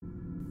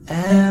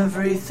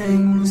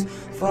Everything's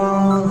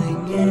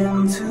falling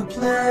into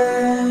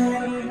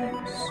place.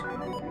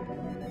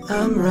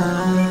 I'm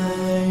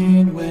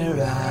right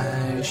where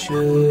I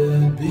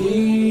should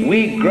be.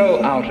 We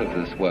grow out of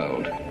this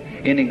world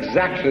in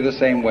exactly the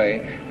same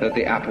way that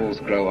the apples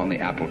grow on the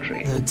apple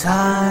tree. The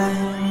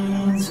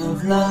tides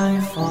of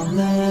life won't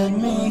let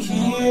me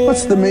here.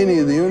 What's the meaning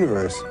of the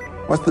universe?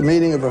 What's the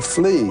meaning of a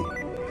flea?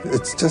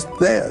 It's just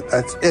there.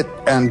 That's it.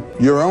 And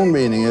your own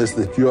meaning is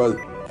that you're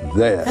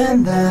there.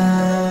 And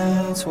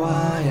that's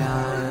why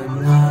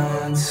I'm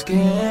not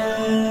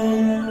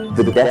scared.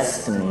 The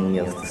destiny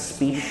of the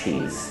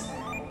species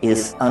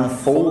is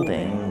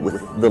unfolding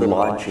with the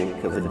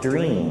logic of a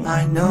dream.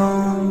 I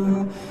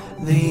know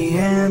the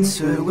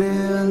answer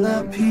will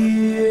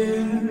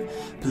appear.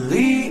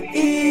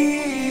 Please.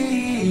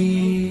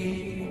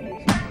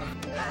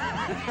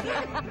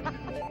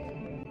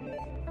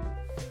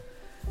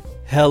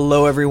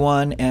 Hello,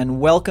 everyone, and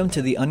welcome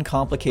to the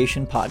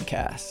Uncomplication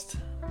Podcast,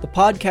 the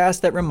podcast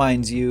that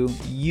reminds you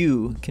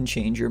you can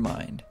change your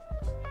mind.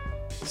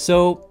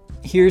 So,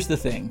 here's the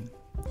thing.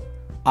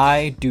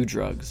 I do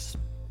drugs.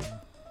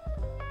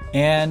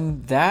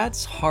 And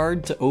that's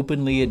hard to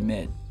openly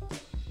admit,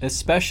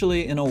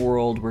 especially in a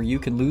world where you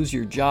can lose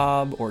your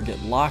job or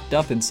get locked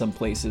up in some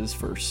places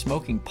for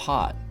smoking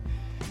pot.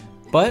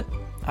 But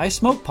I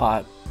smoke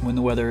pot when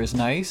the weather is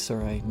nice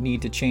or I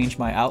need to change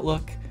my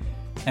outlook.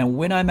 And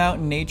when I'm out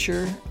in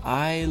nature,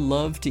 I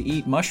love to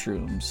eat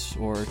mushrooms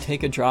or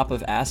take a drop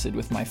of acid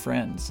with my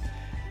friends.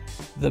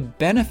 The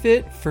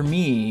benefit for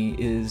me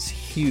is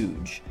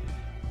huge.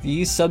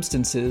 These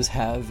substances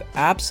have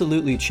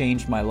absolutely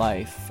changed my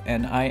life,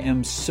 and I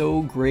am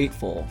so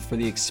grateful for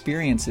the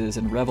experiences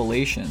and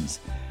revelations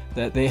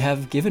that they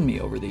have given me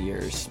over the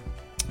years.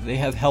 They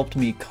have helped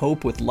me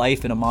cope with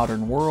life in a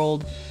modern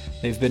world.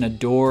 They've been a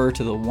door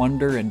to the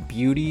wonder and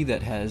beauty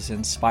that has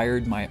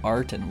inspired my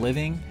art and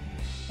living.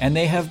 And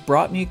they have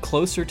brought me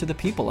closer to the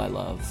people I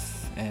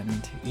love,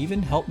 and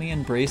even helped me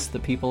embrace the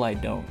people I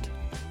don't.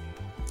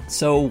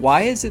 So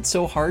why is it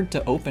so hard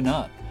to open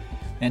up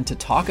and to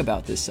talk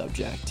about this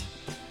subject?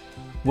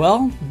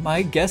 Well,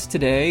 my guest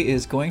today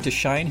is going to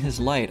shine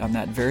his light on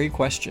that very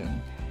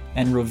question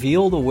and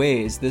reveal the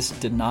ways this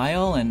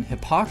denial and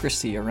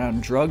hypocrisy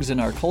around drugs in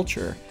our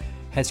culture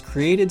has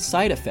created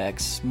side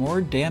effects more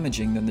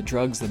damaging than the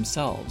drugs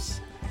themselves.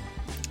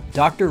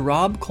 Dr.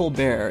 Rob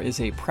Colbert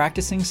is a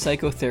practicing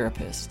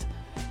psychotherapist.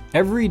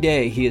 Every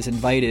day he is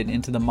invited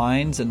into the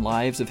minds and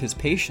lives of his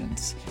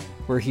patients,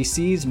 where he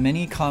sees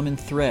many common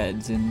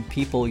threads in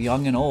people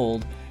young and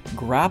old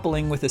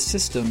grappling with a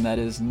system that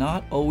is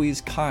not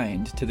always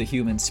kind to the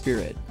human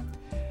spirit.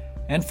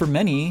 And for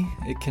many,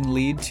 it can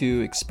lead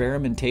to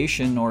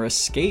experimentation or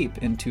escape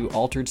into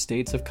altered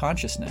states of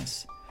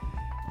consciousness.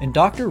 In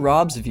Dr.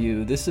 Rob's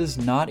view, this is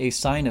not a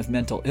sign of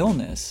mental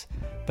illness,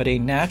 but a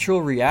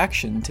natural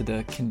reaction to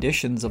the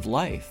conditions of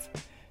life.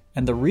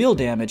 And the real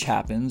damage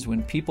happens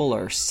when people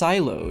are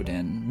siloed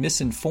and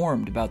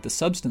misinformed about the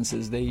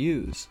substances they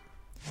use.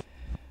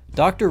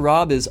 Dr.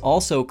 Rob is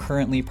also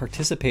currently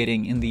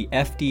participating in the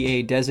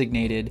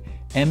FDA-designated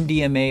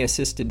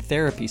MDMA-assisted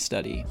therapy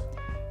study,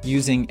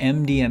 using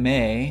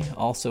MDMA,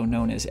 also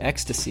known as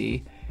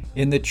ecstasy,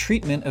 in the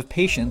treatment of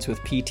patients with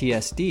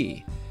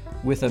PTSD,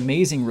 with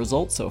amazing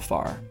results so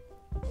far.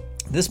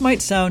 This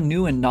might sound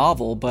new and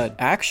novel, but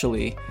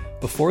actually,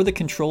 before the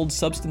Controlled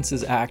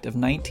Substances Act of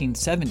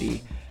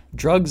 1970,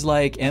 drugs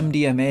like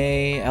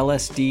MDMA,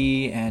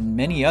 LSD, and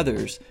many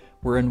others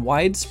were in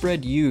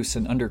widespread use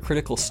and under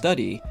critical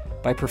study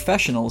by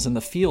professionals in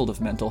the field of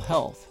mental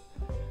health.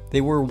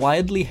 They were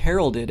widely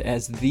heralded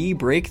as the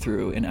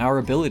breakthrough in our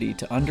ability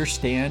to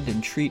understand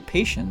and treat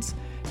patients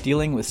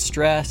dealing with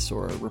stress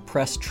or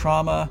repressed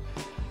trauma,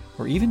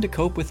 or even to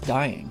cope with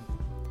dying.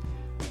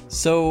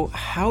 So,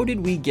 how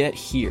did we get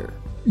here?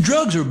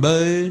 Drugs are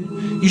bad.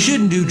 You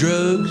shouldn't do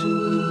drugs.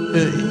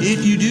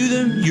 If you do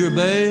them, you're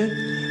bad,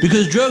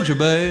 because drugs are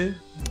bad.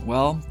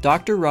 Well,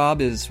 Dr.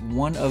 Rob is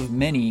one of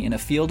many in a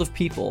field of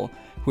people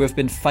who have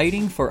been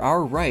fighting for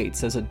our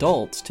rights as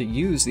adults to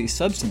use these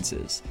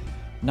substances,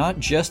 not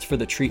just for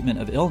the treatment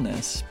of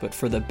illness, but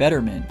for the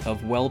betterment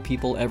of well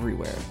people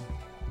everywhere.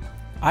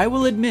 I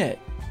will admit,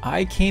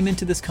 I came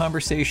into this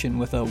conversation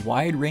with a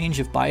wide range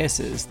of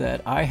biases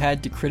that I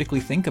had to critically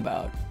think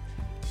about.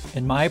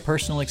 In my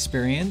personal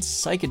experience,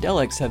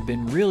 psychedelics have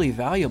been really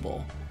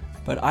valuable,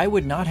 but I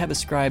would not have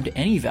ascribed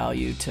any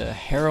value to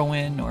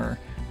heroin or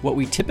what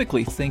we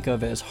typically think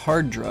of as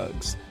hard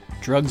drugs,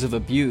 drugs of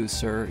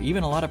abuse, or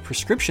even a lot of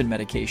prescription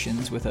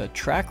medications with a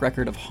track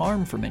record of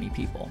harm for many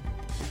people.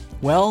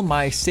 Well,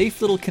 my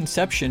safe little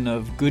conception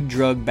of good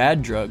drug,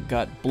 bad drug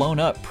got blown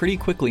up pretty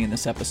quickly in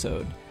this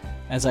episode,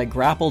 as I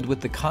grappled with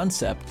the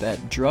concept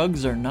that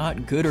drugs are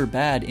not good or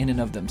bad in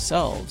and of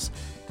themselves.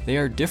 They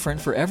are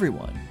different for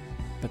everyone,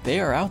 but they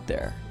are out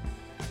there.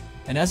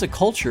 And as a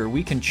culture,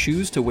 we can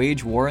choose to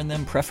wage war on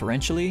them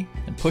preferentially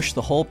and push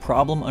the whole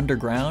problem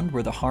underground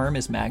where the harm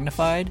is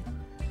magnified.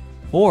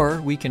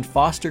 Or we can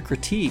foster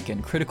critique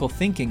and critical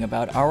thinking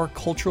about our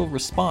cultural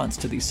response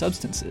to these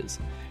substances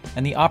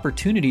and the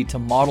opportunity to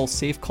model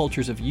safe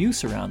cultures of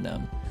use around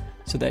them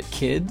so that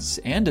kids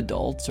and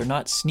adults are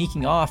not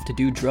sneaking off to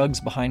do drugs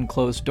behind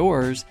closed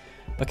doors,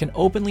 but can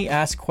openly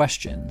ask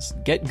questions,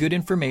 get good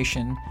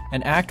information,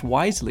 and act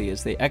wisely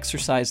as they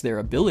exercise their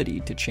ability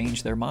to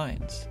change their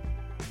minds.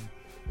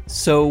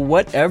 So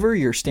whatever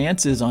your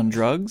stance is on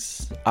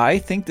drugs, I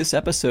think this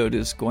episode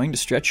is going to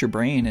stretch your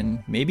brain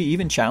and maybe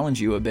even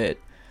challenge you a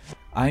bit.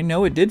 I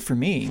know it did for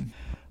me,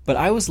 but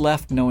I was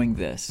left knowing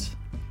this.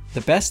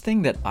 The best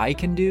thing that I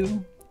can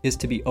do is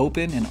to be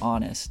open and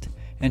honest,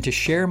 and to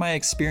share my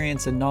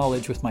experience and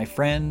knowledge with my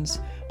friends,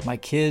 my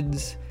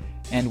kids,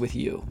 and with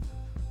you.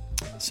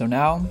 So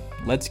now,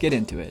 let's get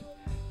into it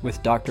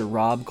with Dr.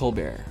 Rob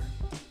Colbert.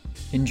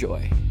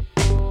 Enjoy.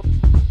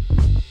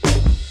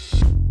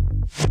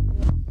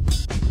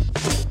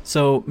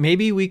 So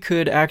maybe we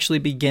could actually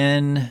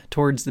begin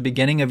towards the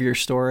beginning of your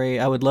story.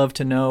 I would love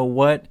to know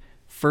what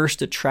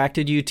first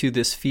attracted you to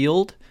this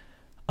field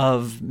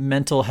of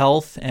mental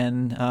health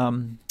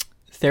and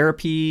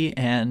therapy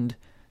and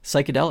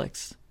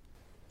psychedelics.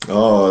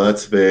 Oh,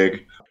 that's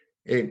big.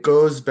 It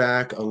goes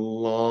back a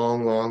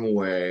long, long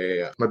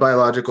way. My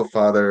biological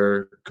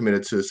father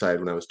committed suicide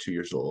when I was 2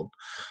 years old.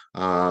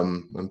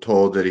 I'm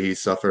told that he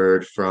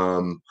suffered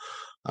from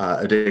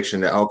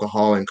addiction to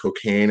alcohol and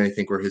cocaine, I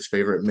think were his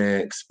favorite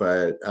mix,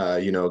 but,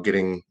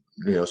 getting,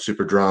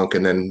 super drunk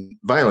and then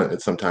violent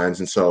at sometimes.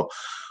 And so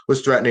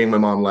was threatening. My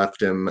mom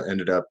left him,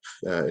 ended up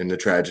in the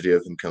tragedy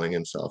of him killing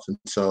himself. And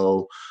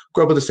so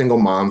grew up with a single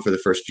mom for the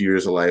first few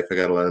years of life. I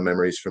got a lot of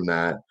memories from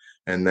that.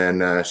 And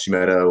then she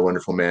met a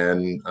wonderful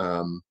man,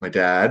 my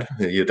dad.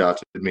 He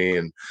adopted me,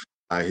 and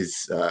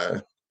he's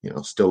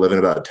still living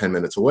about 10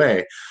 minutes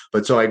away.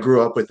 But so I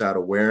grew up with that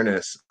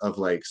awareness of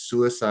like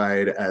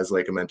suicide as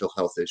like a mental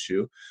health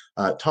issue.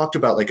 Talked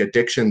about like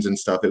addictions and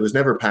stuff. It was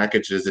never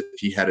packaged as if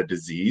he had a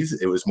disease.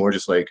 It was more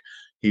just like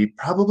he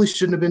probably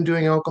shouldn't have been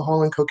doing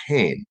alcohol and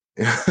cocaine,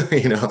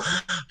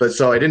 But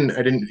so I didn't,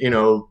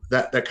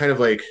 that kind of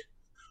like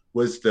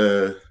was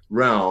the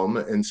realm.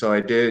 And so I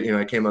did,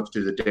 I came up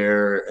through the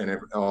DARE and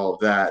all of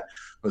that.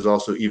 I was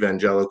also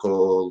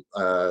evangelical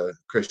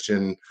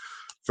Christian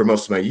for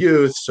most of my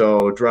youth.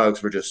 So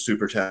drugs were just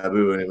super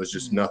taboo, and it was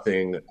just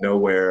nothing,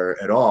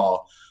 nowhere at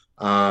all.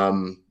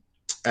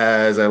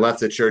 As I left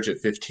the church at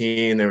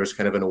 15, there was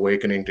kind of an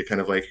awakening to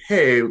kind of like,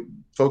 hey,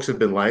 folks have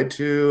been lied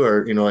to,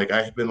 or,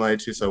 I had been lied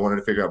to. So I wanted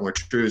to figure out more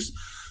truths.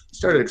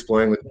 Started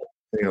exploring with,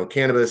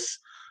 cannabis.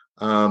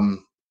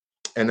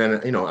 And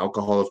then,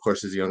 alcohol, of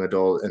course, as a young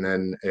adult. And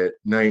then at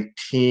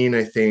 19,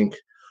 I think,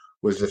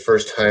 was the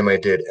first time I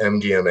did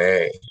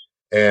MDMA.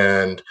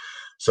 And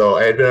so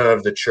I had been out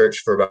of the church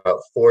for about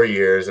 4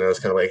 years, and I was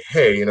kind of like,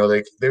 hey,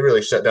 they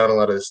really shut down a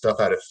lot of this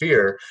stuff out of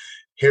fear.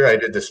 Here I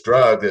did this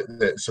drug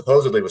that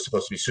supposedly was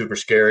supposed to be super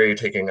scary,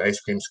 taking ice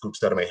cream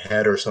scoops out of my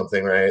head or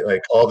something, right?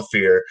 Like all the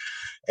fear.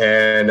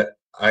 And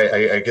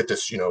I get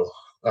this,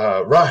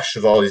 rush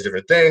of all these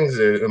different things,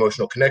 the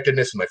emotional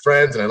connectedness with my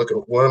friends. And I look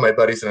at one of my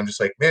buddies and I'm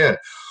just like, man,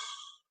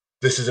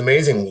 this is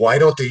amazing. Why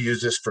don't they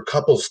use this for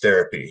couples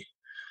therapy?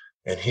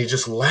 And he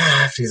just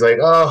laughed. He's like,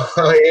 oh,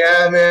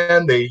 yeah,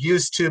 man, they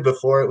used to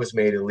before it was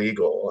made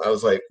illegal. I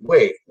was like,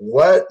 wait,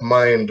 what?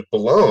 Mind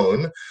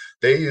blown.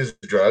 They use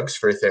drugs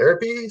for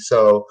therapy?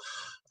 So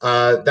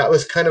that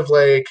was kind of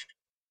like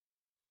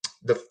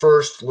the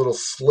first little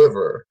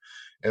sliver.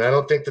 And I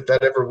don't think that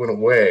ever went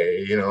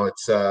away.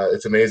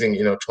 It's amazing.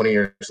 20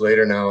 years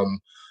later now, I'm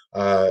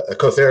a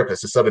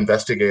co-therapist, a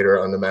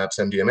sub-investigator on the MAPS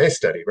MDMA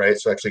study, right?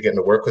 So actually getting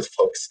to work with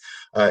folks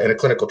in a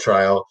clinical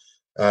trial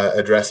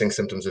addressing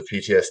symptoms of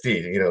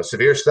PTSD,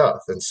 severe stuff.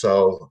 And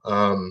so,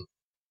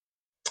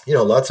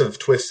 lots of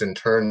twists and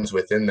turns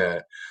within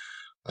that.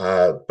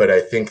 But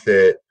I think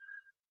that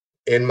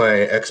in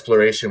my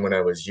exploration when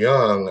I was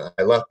young,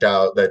 I lucked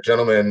out. That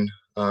gentleman,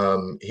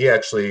 he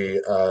actually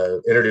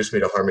introduced me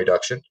to harm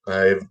reduction.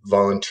 I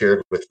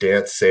volunteered with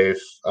Dance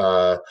Safe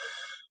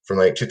from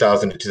like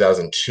 2000 to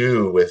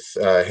 2002 with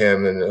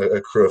him and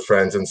a crew of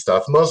friends and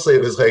stuff. Mostly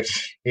it was like,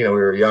 we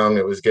were young.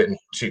 It was getting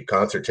cheap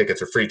concert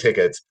tickets or free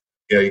tickets.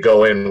 You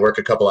go in, work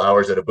a couple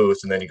hours at a booth,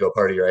 and then you go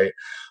party, right?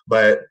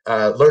 But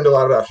learned a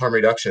lot about harm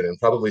reduction and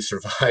probably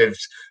survived,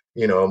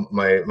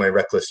 my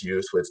reckless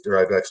youth with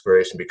derived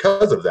exploration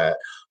because of that.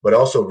 But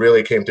also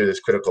really came through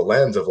this critical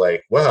lens of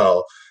like,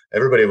 well,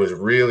 everybody was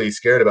really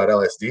scared about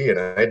LSD, and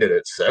I did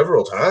it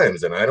several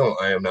times, and I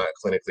am not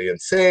clinically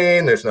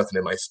insane. There's nothing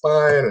in my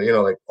spine,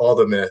 like all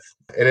the myth.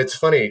 And it's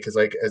funny because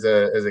like as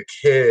a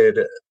kid,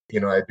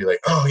 I'd be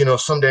like, oh,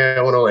 someday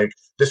I want to like,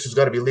 this has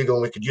got to be legal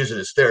and we could use it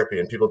as therapy.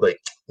 And people would be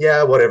like,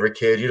 yeah, whatever,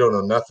 kid, you don't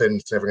know nothing.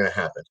 It's never going to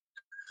happen.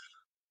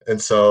 And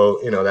so,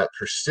 that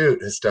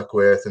pursuit has stuck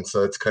with. And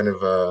so it's kind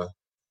of,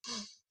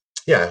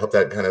 I hope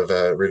that kind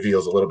of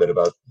reveals a little bit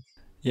about.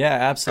 Yeah,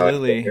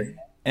 absolutely.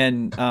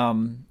 And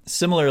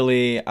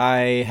similarly,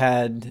 I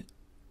had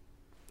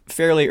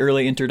fairly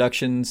early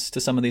introductions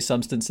to some of these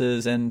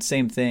substances, and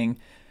same thing,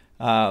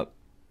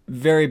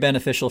 very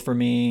beneficial for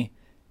me.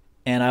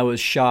 And I was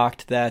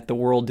shocked that the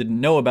world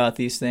didn't know about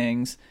these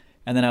things.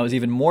 And then I was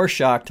even more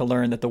shocked to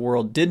learn that the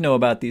world did know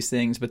about these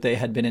things, but they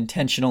had been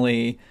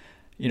intentionally,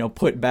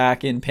 put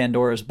back in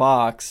Pandora's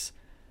box.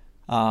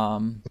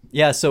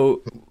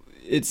 So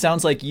it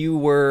sounds like you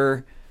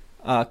were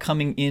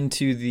coming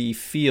into the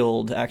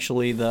field,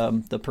 actually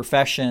the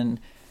profession,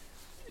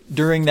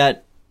 during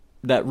that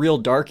real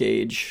dark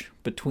age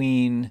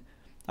between,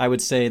 I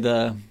would say,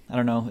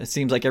 it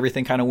seems like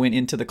everything kind of went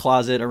into the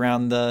closet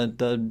around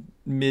the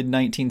mid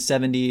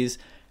 1970s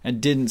and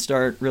didn't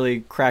start really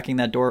cracking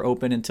that door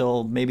open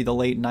until maybe the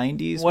late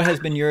 90s. What has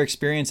been your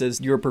experience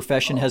as your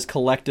profession has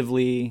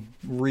collectively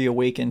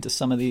reawakened to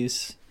some of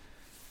these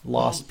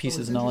lost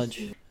pieces of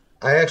knowledge?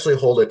 I actually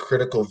hold a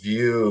critical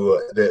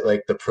view that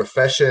like the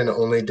profession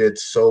only did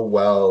so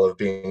well of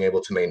being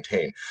able to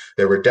maintain.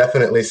 There were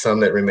definitely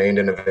some that remained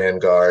in a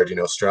vanguard,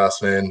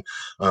 Strassman,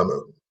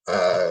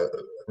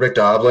 Rick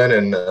Doblin,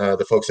 and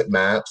the folks at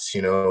MAPS,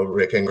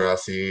 Rick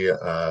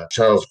Ingrassi,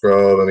 Charles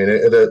Grove. I mean,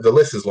 the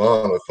list is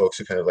long of folks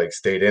who kind of like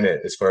stayed in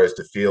it as far as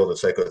the field of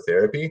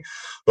psychotherapy.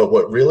 But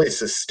what really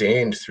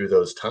sustained through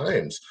those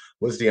times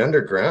was the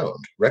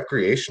underground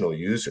recreational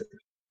user.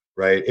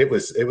 Right. It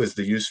was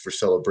the use for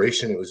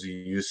celebration. It was the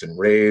use in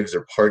raves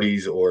or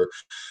parties or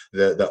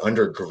the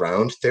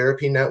underground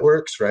therapy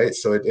networks. Right.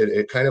 So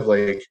it kind of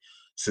like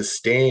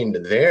sustained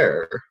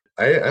there.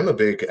 I'm a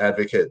big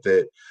advocate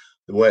that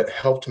what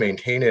helped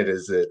maintain it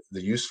is that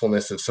the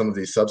usefulness of some of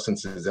these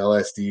substances,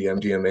 LSD,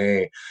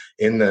 MDMA,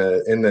 in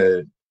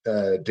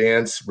the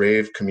dance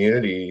rave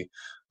community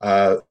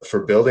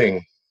for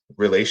building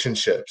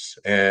relationships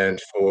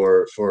and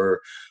for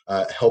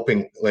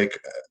helping like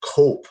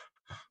cope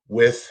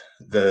with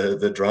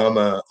the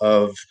drama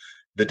of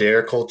the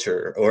dare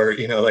culture, or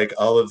like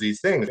all of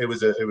these things. It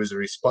was a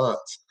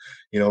response.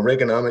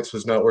 Reaganomics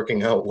was not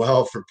working out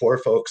well for poor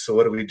folks, so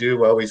what do?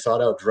 Well, we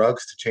sought out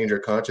drugs to change our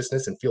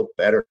consciousness and feel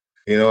better,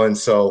 and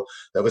so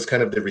that was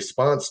kind of the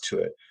response to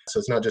it. So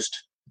it's not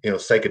just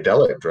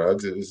psychedelic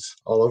drugs, it was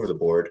all over the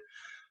board.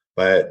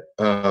 But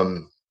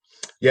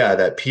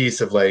that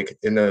piece of like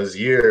in those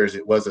years,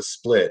 it was a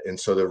split. And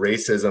so the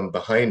racism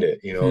behind it,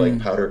 like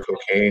powder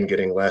cocaine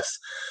getting less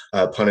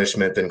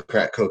punishment than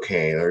crack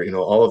cocaine, or,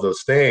 all of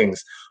those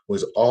things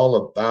was all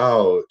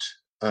about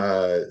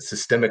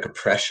systemic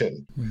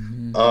oppression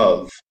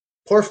of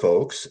poor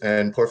folks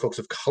and poor folks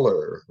of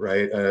color.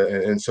 Right.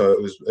 And so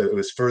it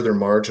was further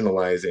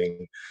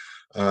marginalizing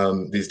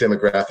these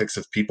demographics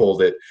of people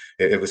that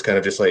it was kind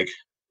of just like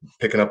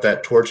picking up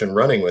that torch and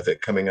running with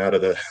it, coming out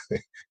of the,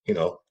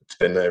 it's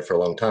been there for a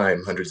long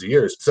time, hundreds of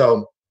years.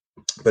 So,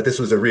 but this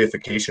was a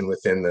reification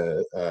within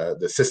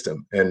the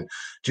system. And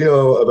do you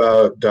know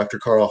about Dr.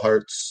 Carl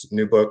Hart's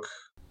new book?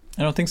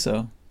 I don't think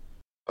so.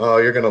 Oh,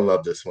 you're going to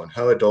love this one.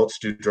 How Adults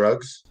Do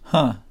Drugs.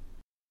 Huh.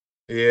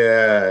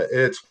 Yeah,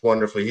 it's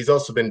wonderful. He's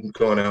also been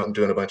going out and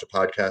doing a bunch of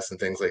podcasts and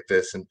things like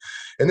this. And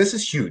this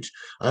is huge.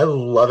 I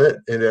love it.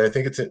 And I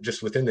think it's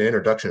just within the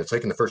introduction. It's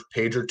like in the first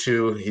page or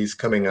two, he's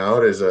coming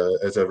out as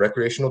a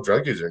recreational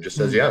drug user and just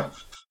says, yeah,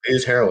 I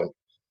use heroin.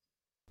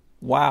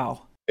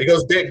 Wow. It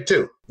goes big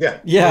too. Yeah.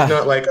 Yeah. It's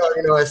not like,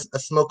 I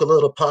smoke a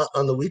little pot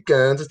on the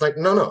weekends. It's like,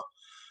 no.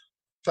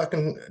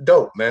 Fucking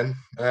dope, man.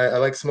 I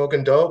like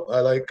smoking dope. I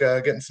like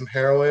getting some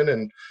heroin,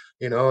 and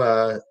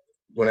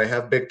when I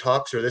have big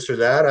talks or this or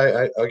that,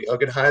 I'll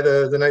get high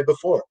the night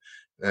before.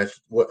 And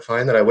I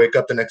find that I wake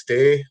up the next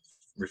day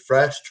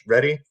refreshed,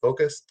 ready,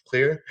 focused,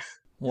 clear.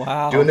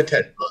 Wow. Doing the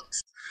TED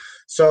Talks.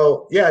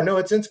 So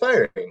it's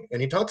inspiring.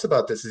 And he talks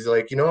about this. He's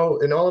like, in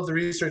all of the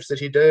research that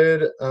he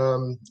did,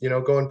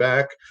 going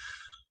back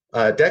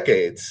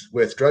decades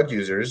with drug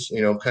users,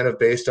 kind of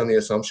based on the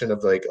assumption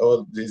of like,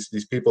 oh,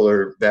 these people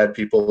are bad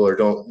people or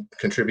don't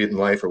contribute in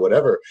life or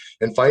whatever,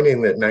 and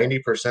finding that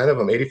 90% of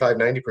them,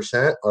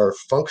 85-90%, are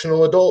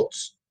functional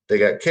adults. They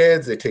got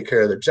kids, they take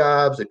care of their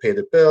jobs, they pay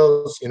their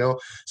bills, So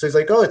he's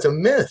like, oh, it's a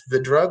myth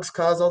that drugs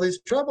cause all this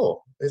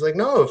trouble. He's like,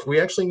 no, if we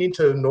actually need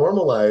to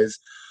normalize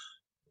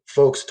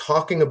folks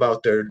talking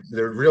about their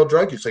real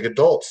drug use, like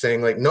adults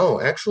saying like,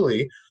 no,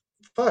 actually,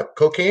 fuck,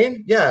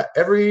 cocaine? Yeah,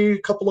 every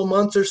couple of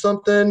months or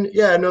something.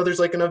 Yeah, no, there's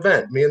like an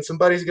event. Me and some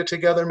buddies get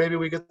together, maybe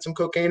we get some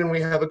cocaine and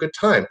we have a good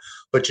time.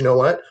 But you know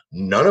what?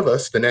 None of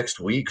us the next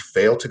week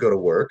fail to go to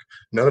work.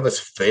 None of us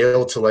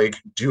fail to like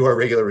do our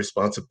regular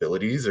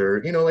responsibilities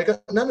or, like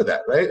none of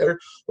that, right? Or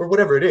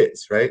whatever it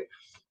is, right?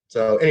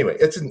 So anyway,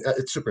 it's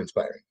super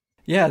inspiring.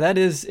 Yeah, that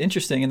is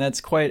interesting. And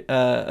that's quite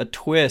a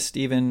twist.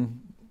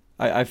 Even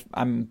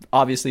I'm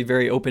obviously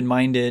very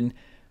open-minded.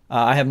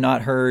 I have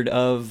not heard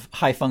of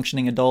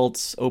high-functioning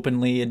adults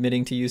openly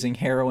admitting to using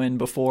heroin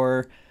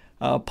before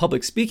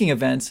public speaking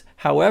events.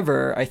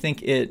 However, I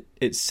think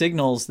it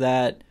signals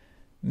that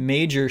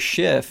major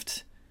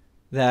shift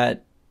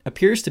that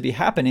appears to be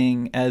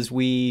happening as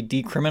we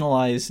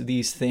decriminalize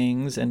these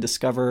things and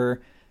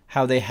discover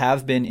how they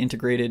have been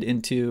integrated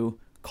into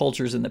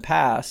cultures in the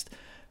past.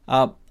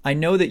 I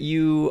know that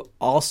you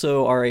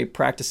also are a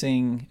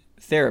practicing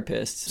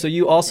therapist. So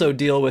you also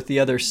deal with the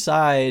other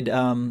side,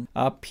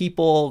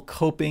 people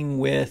coping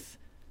with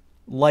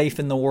life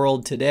in the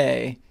world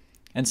today.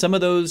 And some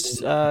of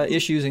those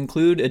issues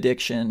include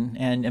addiction.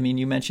 And I mean,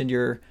 you mentioned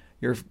your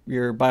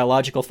your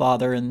biological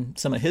father and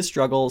some of his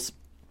struggles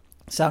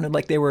sounded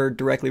like they were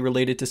directly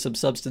related to some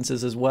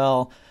substances as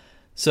well.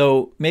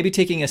 So maybe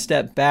taking a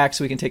step back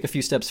so we can take a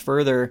few steps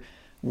further,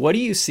 what do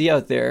you see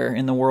out there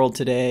in the world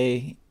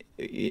today?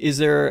 Is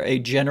there a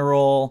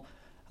general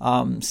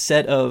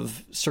set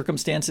of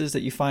circumstances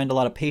that you find a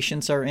lot of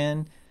patients are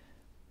in?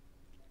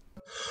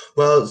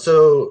 Well,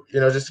 so,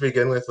 just to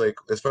begin with, like,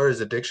 as far as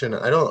addiction,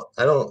 I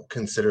don't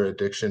consider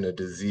addiction a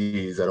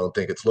disease. I don't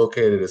think it's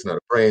located. It's not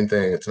a brain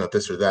thing. It's not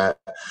this or that.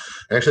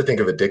 I actually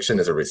think of addiction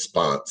as a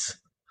response.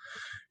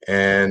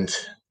 And,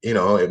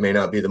 it may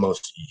not be the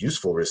most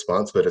useful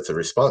response, but it's a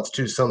response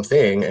to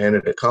something and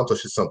it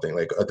accomplishes something.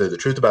 Like the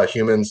truth about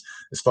humans,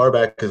 as far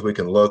back as we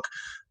can look,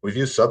 we've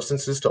used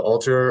substances to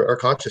alter our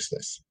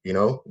consciousness.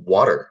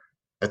 Water,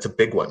 that's a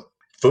big one.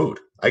 Food,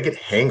 I get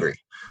hangry.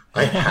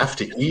 I have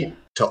to eat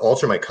to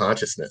alter my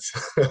consciousness.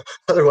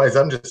 Otherwise,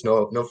 I'm just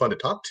no fun to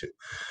talk to,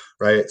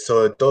 right?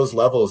 So at those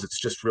levels, it's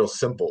just real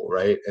simple,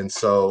 right? And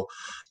so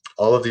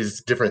all of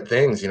these different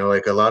things,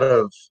 like a lot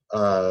of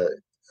I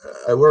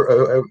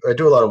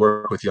do a lot of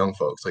work with young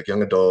folks, like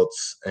young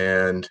adults,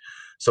 and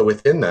so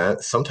within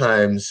that,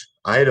 sometimes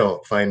I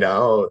don't find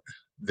out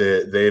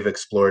that they've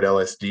explored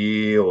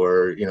LSD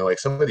or like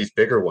some of these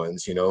bigger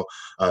ones,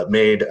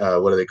 made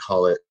what do they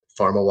call it?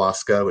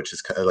 Pharmawaska, which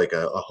is kind of like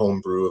a home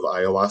brew of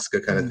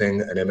ayahuasca kind of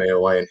thing, an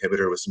MAOI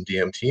inhibitor with some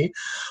DMT.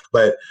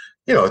 But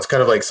it's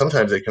kind of like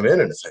sometimes they come in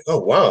and it's like, oh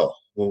wow,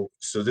 well,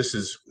 so this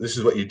is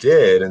what you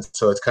did, and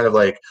so it's kind of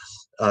like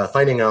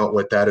finding out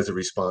what that is a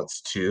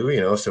response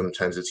to.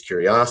 Sometimes it's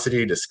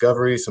curiosity,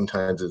 discovery.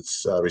 Sometimes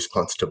it's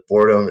response to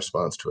boredom,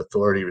 response to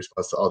authority,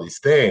 response to all these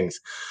things.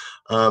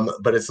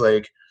 But it's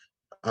like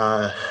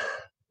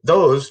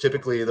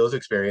those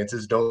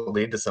experiences don't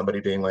lead to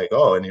somebody being like,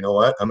 oh, and you know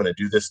what? I'm going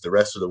to do this the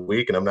rest of the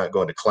week and I'm not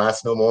going to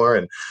class no more.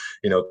 And,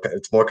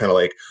 it's more kind of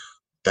like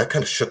that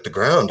kind of shook the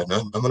ground and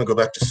I'm going to go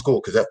back to school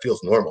because that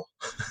feels normal.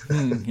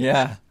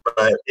 Yeah.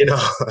 But,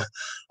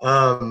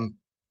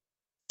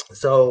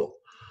 so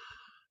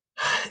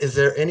is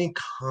there any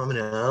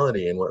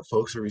commonality in what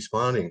folks are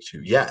responding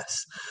to?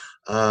 Yes.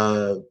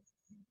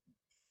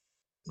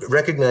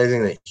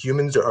 Recognizing that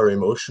humans are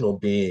emotional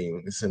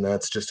beings, and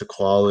that's just a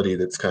quality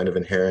that's kind of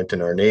inherent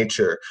in our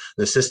nature.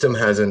 The system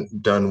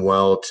hasn't done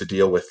well to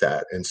deal with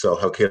that. And so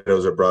how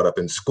kiddos are brought up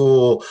in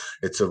school,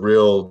 it's a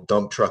real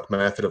dump truck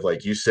method of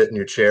like, you sit in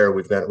your chair,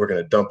 we're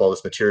going to dump all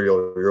this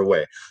material your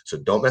way. So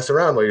don't mess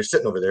around while you're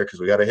sitting over there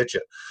because we got to hit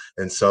you.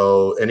 And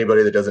so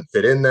anybody that doesn't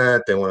fit in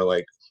that, they want to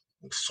like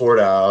sort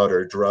out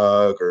or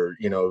drug or,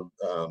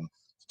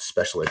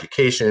 special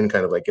education,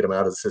 kind of like get them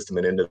out of the system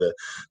and into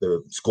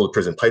the school to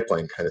prison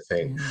pipeline kind of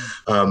thing.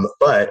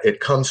 But it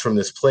comes from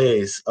this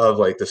place of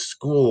like the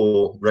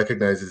school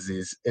recognizes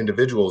these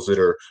individuals that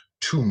are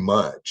too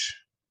much,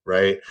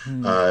 right?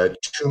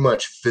 Too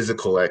much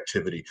physical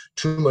activity,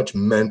 too much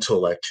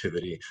mental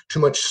activity, too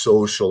much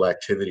social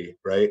activity,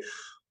 right?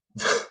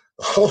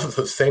 All of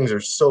those things are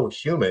so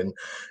human.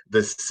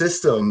 The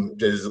system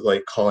is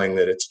like calling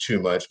that it's too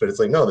much, but it's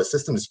like, no, the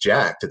system's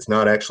jacked. It's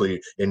not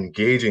actually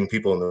engaging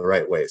people in the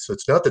right way. So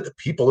it's not that the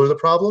people are the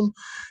problem,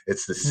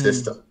 it's the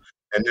system.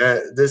 And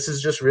this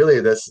is just really,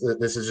 this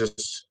is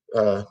just,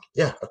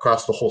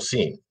 across the whole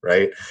scene,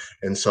 right?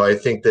 And so I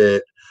think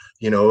that,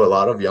 a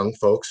lot of young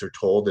folks are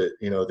told that,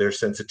 their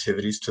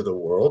sensitivities to the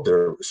world,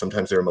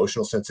 sometimes their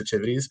emotional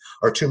sensitivities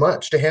are too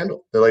much to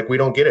handle. They're like, we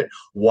don't get it.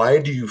 Why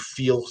do you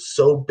feel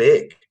so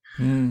big?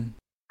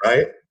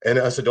 Right? And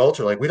us adults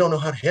are like, we don't know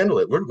how to handle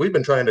it. We've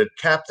been trying to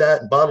cap that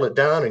and bottle it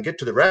down and get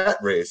to the rat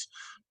race.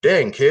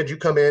 Dang, kid, you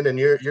come in and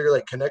you're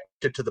like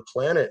connected to the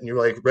planet and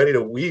you're like ready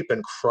to weep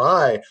and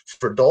cry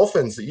for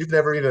dolphins that you've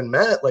never even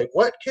met. Like,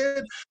 what,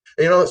 kid?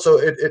 So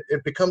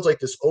it becomes like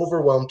this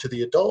overwhelm to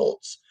the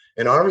adults.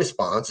 And our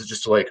response is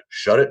just to like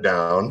shut it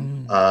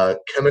down.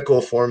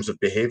 Chemical forms of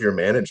behavior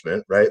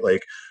management, right?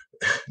 Like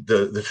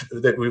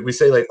we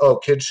say like, oh,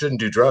 kids shouldn't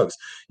do drugs.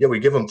 Yeah, we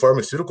give them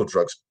pharmaceutical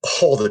drugs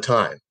all the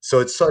time. So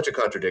it's such a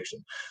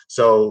contradiction.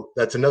 So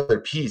that's another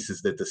piece,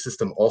 is that the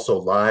system also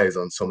lies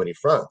on so many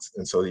fronts.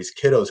 And so these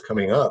kiddos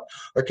coming up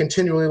are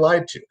continually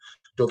lied to.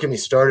 Don't get me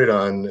started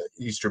on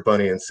Easter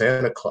Bunny and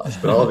Santa Claus,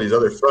 but all these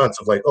other fronts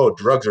of like, oh,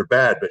 drugs are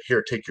bad, but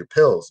here, take your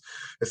pills.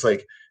 It's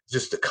like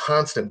just a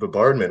constant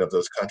bombardment of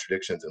those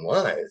contradictions and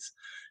lies.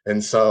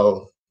 And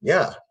so,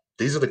 yeah,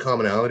 these are the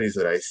commonalities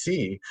that I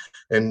see.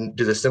 And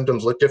do the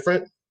symptoms look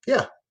different?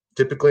 Yeah.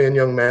 Typically in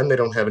young men, they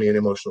don't have any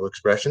emotional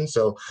expression.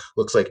 So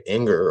looks like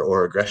anger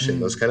or aggression,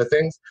 those kind of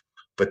things.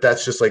 But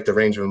that's just like the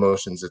range of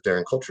emotions that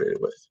they're enculturated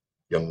with.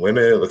 Young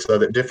women, it looks a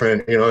little bit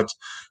different.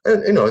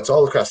 It's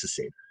all across the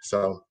scene.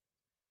 So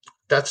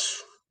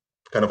that's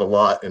kind of a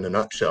lot in a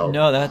nutshell.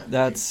 No,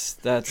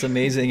 that's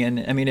amazing.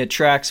 And I mean, it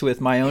tracks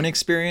with my own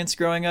experience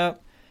growing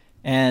up.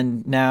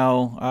 And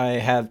now I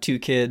have 2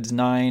 kids,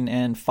 9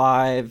 and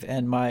 5,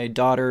 and my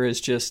daughter is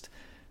just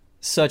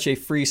such a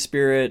free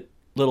spirit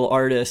little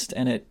artist,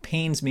 and it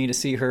pains me to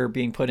see her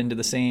being put into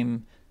the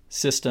same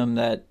system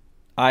that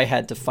I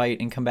had to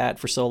fight and combat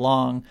for so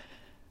long.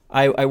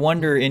 I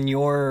wonder, in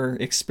your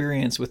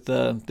experience with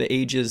the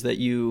ages that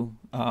you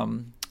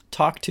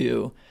talk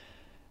to,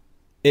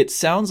 it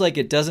sounds like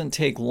it doesn't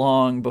take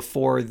long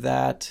before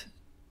that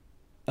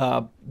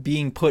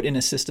being put in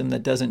a system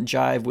that doesn't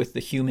jive with the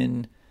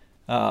human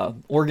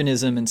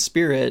organism and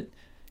spirit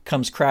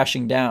comes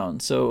crashing down.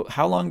 So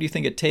how long do you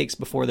think it takes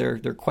before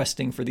they're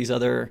questing for these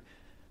other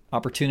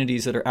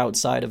opportunities that are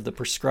outside of the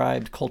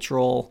prescribed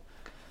cultural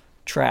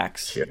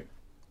tracks? Yeah.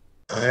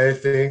 I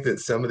think that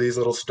some of these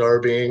little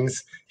star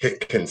beings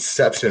hit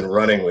conception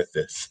running with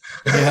this.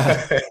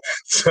 Yeah.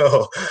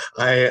 So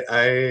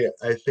I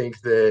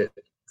think that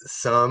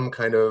some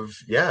kind of,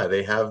 yeah,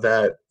 they have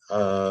that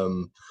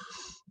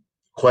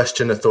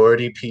question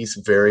authority piece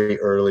very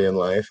early in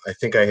life. I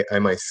think I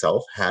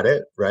myself had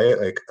it, right?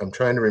 Like I'm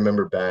trying to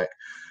remember back.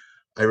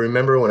 I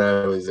remember when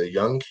I was a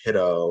young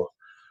kiddo,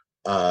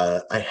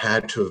 I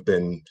had to have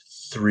been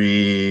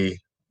 3,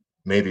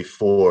 maybe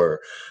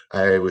 4.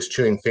 I was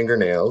chewing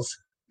fingernails,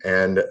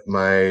 and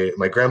my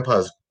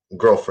grandpa's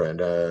girlfriend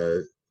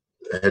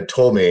had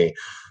told me,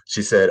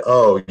 she said,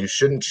 "Oh, you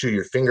shouldn't chew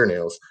your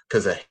fingernails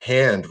because a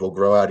hand will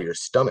grow out of your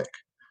stomach."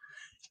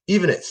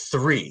 Even at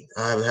 3,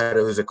 I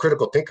was a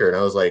critical thinker, and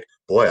I was like,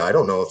 boy, I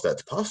don't know if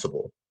that's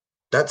possible.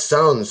 That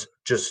sounds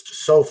just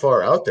so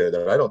far out there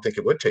that I don't think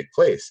it would take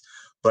place.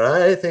 But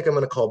I think I'm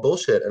going to call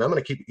bullshit, and I'm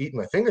going to keep eating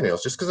my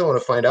fingernails just because I want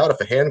to find out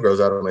if a hand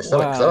grows out of my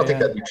stomach, because I Wow. don't think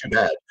that'd be too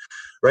bad.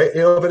 Right?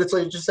 You know, but it's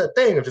like just that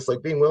thing of just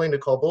like being willing to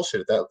call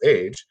bullshit at that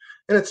age.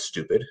 And it's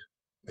stupid.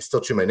 I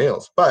still chew my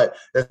nails, but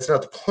that's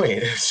not the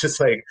point. It's just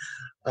like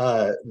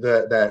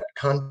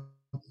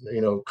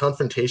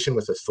confrontation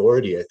with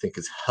authority, I think,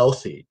 is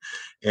healthy.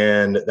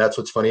 And that's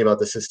what's funny about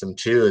the system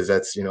too, is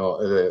that's,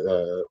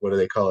 what do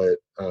they call it?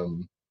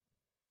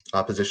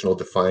 Oppositional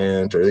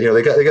defiant, or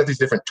they got these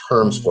different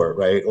terms for it,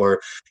 right?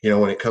 Or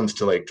when it comes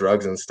to like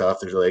drugs and stuff,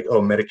 there's like,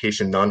 oh,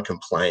 medication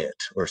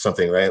non-compliant or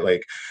something, right?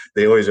 Like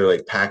they always are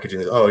like packaging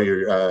this, oh,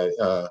 you're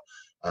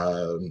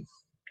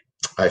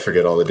I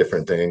forget all the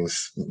different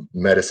things,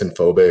 medicine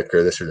phobic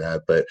or this or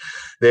that, but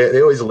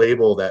they always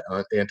label that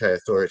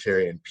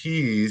anti-authoritarian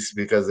piece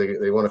because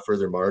they want to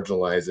further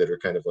marginalize it, or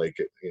kind of like,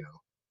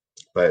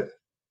 but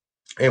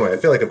anyway, I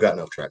feel like I've gotten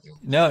off track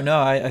now.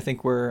 No, I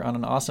think we're on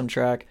an awesome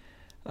track,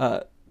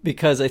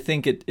 because I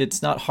think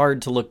it's not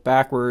hard to look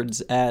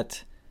backwards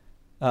at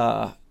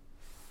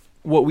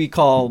what we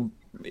call,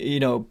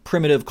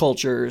 primitive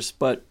cultures,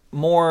 but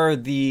more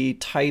the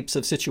types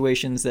of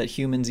situations that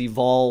humans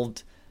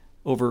evolved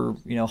over,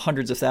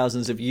 hundreds of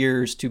thousands of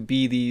years to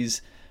be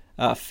these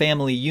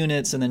family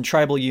units and then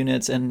tribal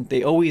units. And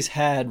they always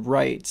had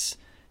rites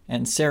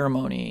and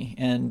ceremony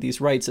and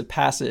these rites of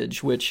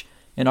passage, which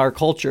in our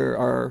culture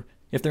are,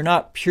 if they're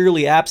not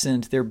purely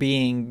absent, they're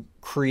being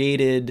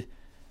created,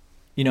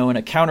 in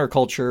a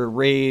counterculture,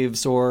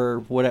 raves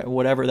or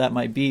whatever that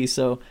might be.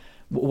 So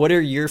what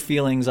are your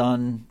feelings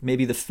on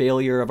maybe the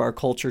failure of our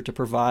culture to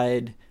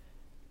provide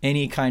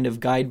any kind of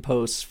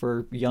guideposts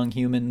for young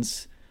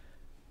humans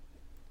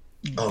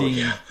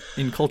being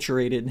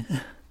enculturated?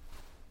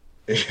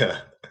 Yeah.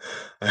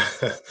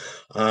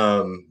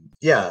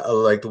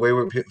 Like the way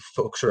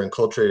folks are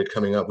enculturated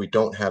coming up, we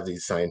don't have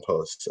these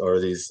signposts or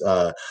these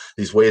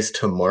ways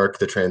to mark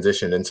the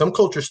transition, and some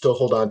cultures still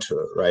hold on to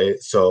it, right?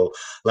 So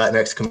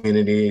Latinx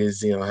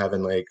communities,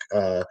 having like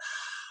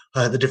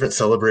the different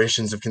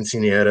celebrations of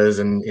quinceañeras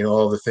and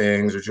all the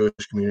things, or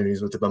Jewish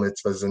communities with the bar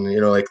mitzvahs, and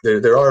like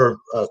there are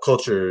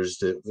cultures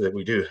that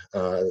we do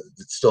that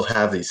still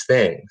have these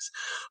things,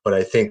 but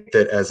I think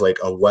that as like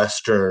a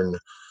Western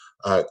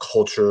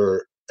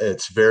culture,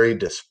 it's very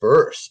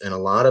dispersed, and a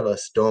lot of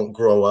us don't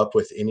grow up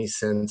with any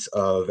sense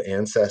of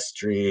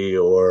ancestry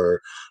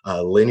or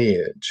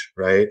lineage,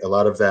 right? A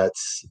lot of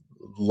that's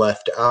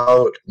left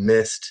out,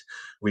 missed.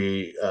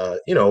 We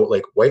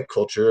like white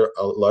culture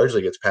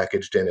largely gets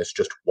packaged in as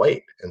just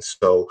white, and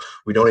so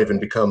we don't even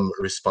become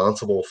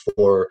responsible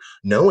for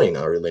knowing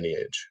our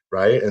lineage,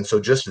 right? And so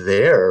just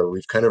there,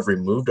 we've kind of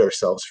removed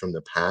ourselves from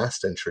the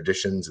past and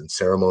traditions and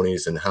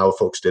ceremonies and how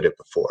folks did it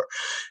before.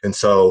 And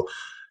so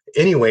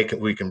any way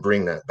we can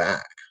bring that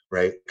back,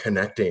 right?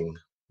 Connecting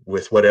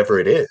with whatever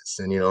it is.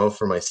 And,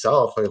 for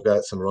myself, I've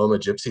got some Roma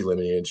Gypsy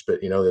lineage,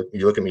 but, you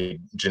look at me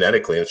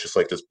genetically, and it's just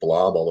like this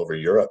blob all over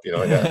Europe,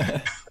 I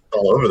got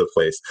all over the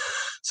place.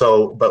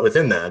 So, but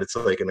within that, it's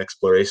like an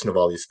exploration of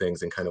all these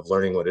things and kind of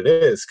learning what it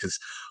is, because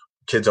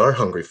kids are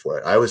hungry for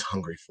it. I was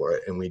hungry for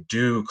it, and we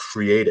do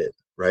create it,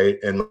 right?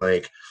 And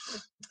like,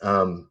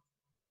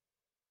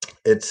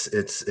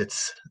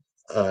 it's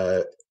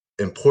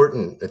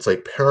important. It's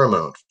like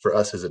paramount for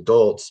us as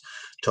adults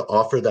to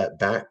offer that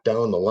back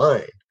down the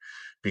line,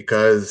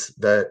 because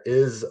that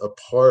is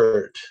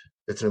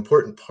it's an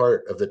important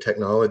part of the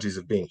technologies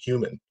of being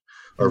human,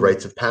 or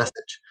rites of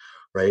passage,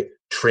 right?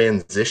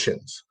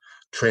 Transitions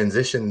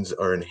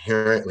are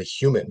inherently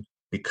human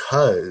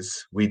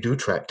because we do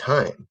track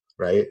time,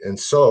 right? And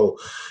so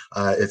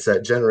it's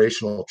that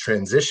generational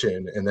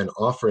transition, and then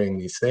offering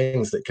these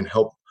things that can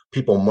help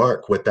people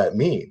mark what that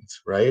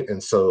means, right?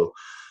 And so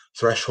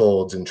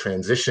thresholds and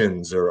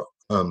transitions are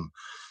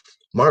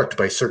marked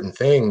by certain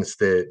things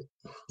that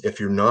if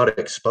you're not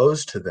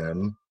exposed to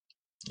them,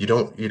 you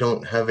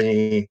don't have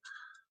any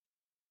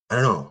I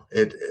don't know,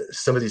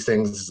 some of these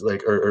things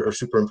like are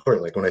super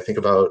important. Like when I think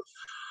about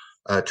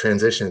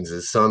transitions,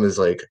 is some is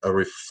like a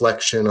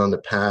reflection on the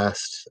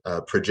past,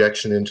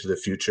 projection into the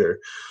future.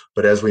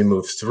 But as we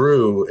move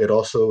through, it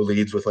also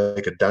leads with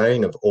like a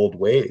dying of old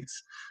ways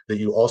that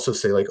you also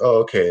say like, oh,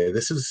 okay,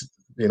 this is,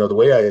 the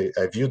way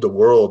I viewed the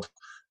world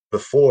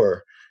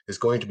before is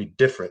going to be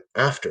different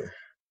after,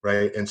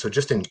 right? And so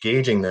just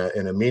engaging that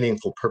in a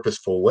meaningful,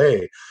 purposeful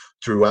way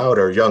throughout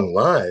our young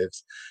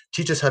lives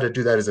teach us how to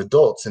do that as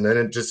adults. And then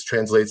it just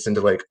translates into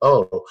like,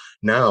 oh,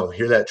 now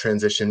here that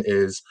transition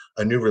is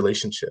a new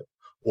relationship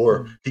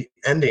or the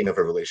ending of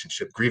a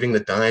relationship, grieving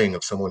the dying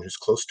of someone who's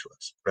close to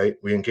us, right?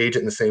 We engage it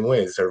in the same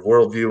ways. Our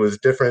worldview is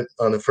different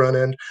on the front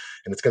end,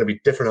 and it's going to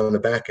be different on the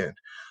back end.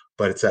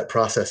 But it's that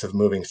process of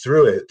moving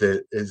through it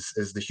that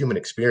is the human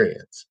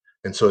experience.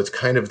 And so it's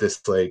kind of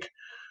this like,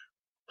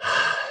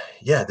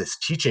 yeah, this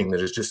teaching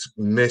that is just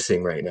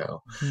missing right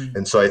now.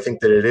 And so I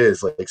think that it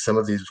is like some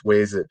of these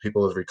ways that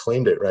people have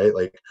reclaimed it, right?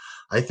 Like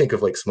I think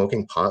of like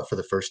smoking pot for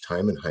the first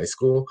time in high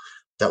school.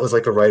 That was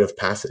like a rite of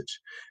passage.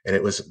 And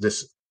it was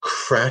this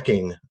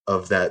cracking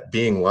of that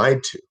being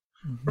lied to,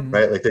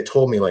 right? Like they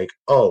told me like,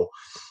 oh,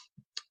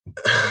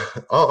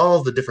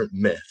 all the different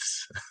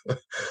myths,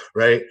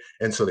 right?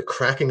 And so the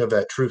cracking of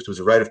that truth was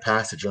a rite of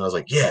passage. And I was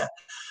like, yeah,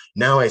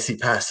 now I see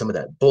past some of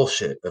that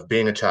bullshit of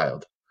being a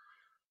child.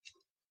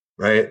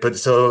 Right. But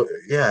so,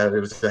 yeah, it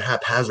was a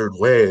haphazard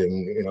way.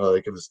 And,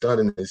 like it was done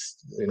in this,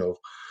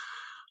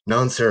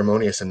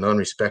 non-ceremonious and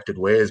non-respected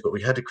ways, but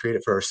we had to create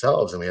it for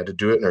ourselves and we had to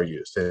do it in our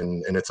youth.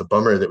 And it's a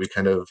bummer that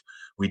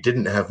we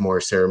didn't have more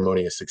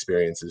ceremonious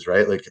experiences,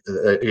 right? Like,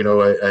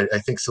 I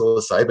think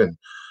psilocybin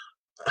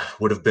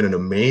would have been an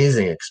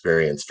amazing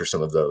experience for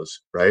some of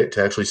those, right?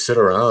 To actually sit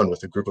around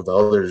with a group of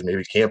elders,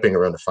 maybe camping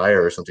around a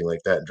fire or something like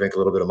that, and drink a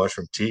little bit of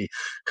mushroom tea,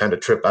 kind of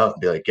trip out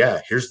and be like, yeah,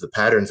 here's the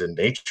patterns in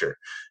nature.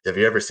 Have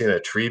you ever seen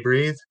a tree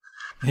breathe?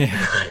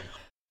 Yeah.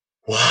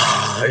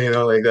 Wow,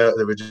 like that,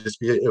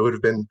 it would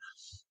have been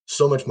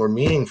so much more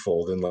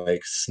meaningful than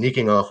like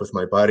sneaking off with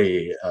my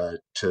buddy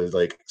to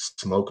like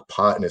smoke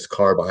pot in his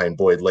car behind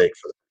Boyd Lake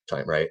for the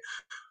time, right?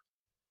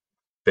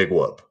 Big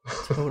whoop.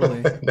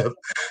 Totally.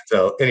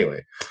 So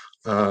anyway,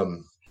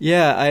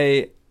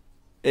 yeah,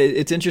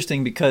 it's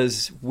interesting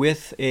because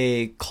with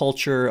a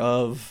culture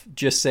of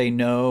just say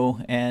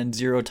no and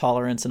zero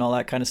tolerance and all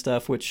that kind of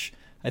stuff, which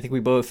I think we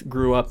both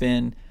grew up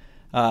in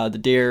the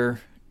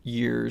DARE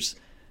years,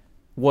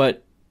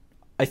 what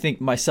I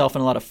think myself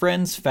and a lot of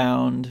friends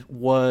found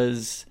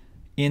was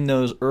in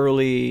those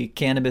early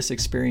cannabis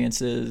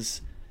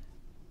experiences,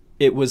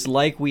 it was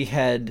like we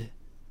had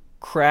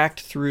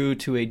cracked through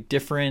to a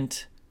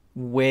different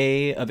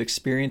way of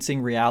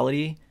experiencing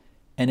reality,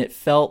 and it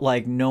felt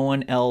like no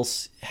one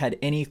else had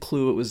any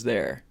clue it was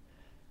there.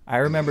 I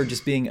remember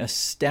just being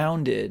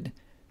astounded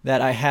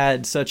that I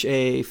had such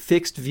a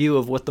fixed view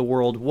of what the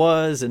world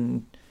was,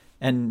 and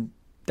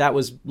that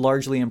was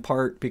largely in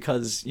part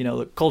because,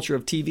 the culture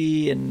of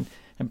TV and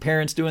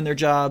parents doing their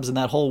jobs and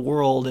that whole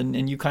world,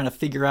 and you kind of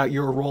figure out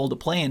your role to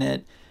play in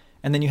it.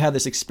 And then you have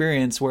this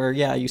experience where,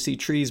 yeah, you see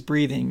trees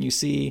breathing, you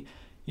see,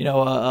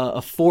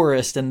 a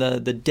forest and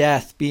the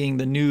death being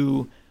the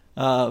new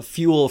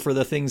fuel for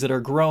the things that are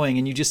growing.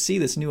 And you just see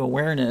this new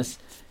awareness.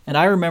 And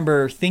I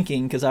remember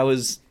thinking, because I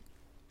was,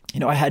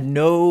 I had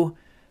no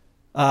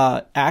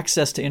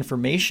access to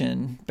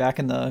information back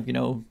in the,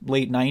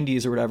 late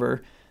 90s or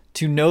whatever,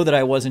 to know that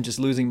I wasn't just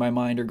losing my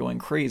mind or going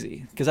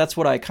crazy. Because that's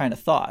what I kind of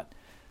thought.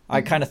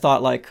 I kind of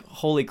thought like,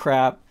 holy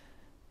crap,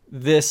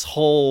 this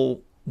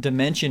whole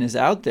dimension is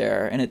out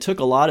there. And it took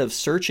a lot of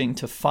searching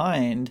to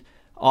find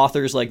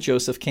authors like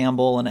Joseph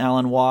Campbell and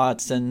Alan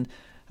Watts and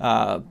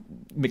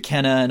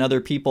McKenna and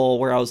other people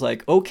where I was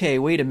like, okay,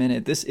 wait a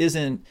minute, this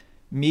isn't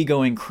me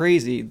going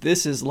crazy.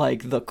 This is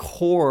like the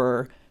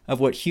core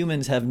of what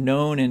humans have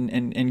known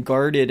and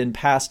guarded and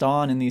passed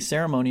on in these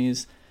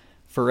ceremonies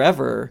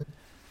forever.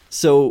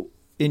 So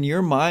in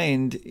your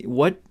mind,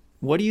 what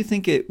do you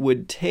think it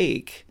would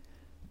take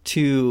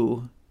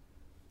to,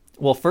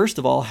 well, first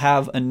of all,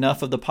 have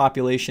enough of the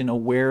population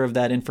aware of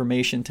that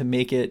information to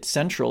make it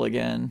central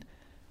again,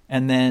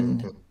 and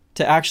then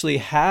to actually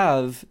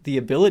have the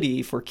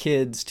ability for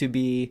kids to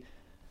be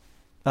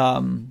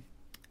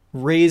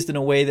raised in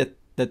a way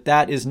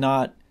that is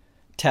not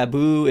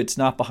taboo, it's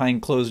not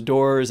behind closed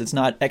doors, it's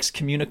not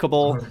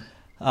excommunicable.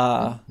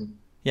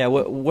 Yeah,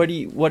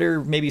 what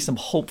are maybe some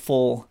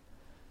hopeful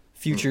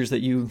futures that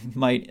you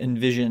might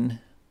envision?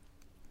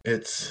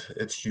 It's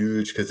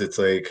huge because it's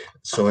like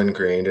so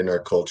ingrained in our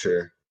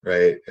culture,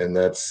 right? And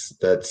that's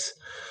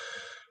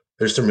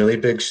there's some really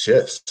big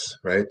shifts,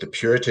 right? The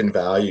Puritan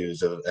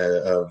values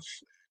of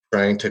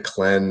trying to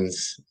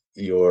cleanse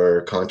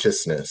your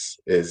consciousness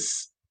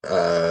is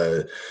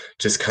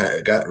just kind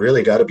of got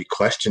to be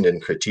questioned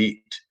and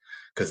critiqued,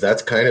 because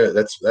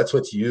that's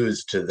what's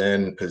used to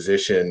then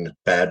position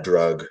bad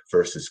drug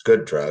versus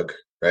good drug,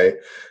 right?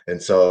 And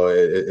so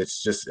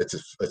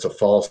it's a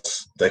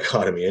false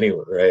dichotomy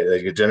anyway, right?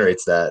 Like it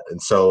generates that.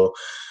 And so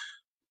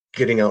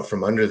getting out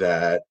from under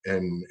that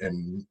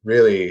and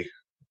really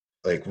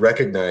like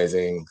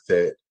recognizing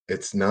that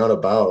It's not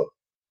about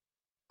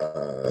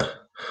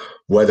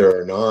whether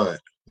or not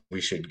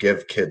we should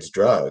give kids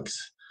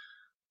drugs.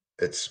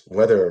 It's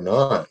whether or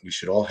not we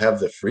should all have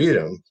the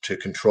freedom to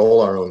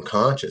control our own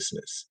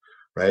consciousness,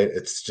 right?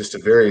 It's just a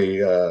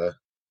very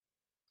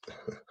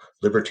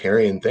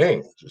libertarian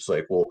thing. Just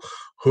like, well,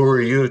 who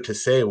are you to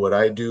say what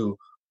I do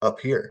up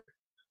here?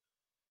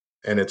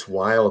 And it's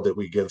wild that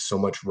we give so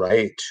much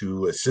right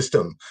to a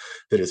system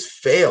that has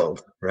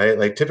failed, right?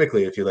 Like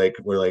typically if you like,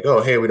 we're like,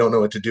 oh, hey, we don't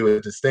know what to do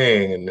with this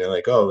thing. And they're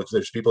like, oh,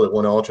 there's people that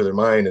want to alter their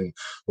mind and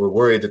we're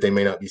worried that they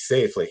may not be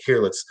safe. Like here,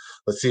 let's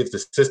see if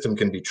the system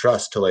can be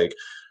trusted to like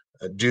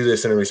do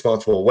this in a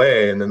responsible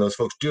way. And then those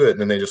folks do it and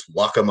then they just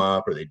lock them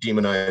up or they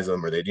demonize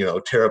them or they,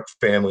 tear up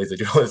families, they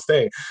do all this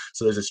thing.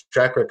 So there's this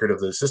track record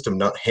of the system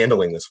not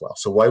handling this well.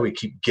 So why we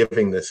keep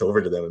giving this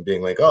over to them and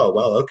being like, oh,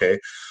 well, okay,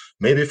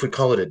 maybe if we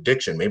call it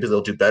addiction, maybe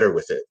they'll do better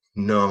with it.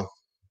 No,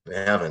 they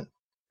haven't,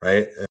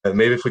 right?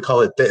 Maybe if we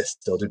call it this,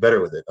 they'll do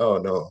better with it. Oh,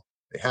 no,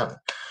 they haven't,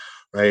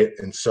 right?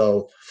 And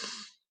so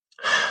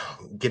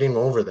getting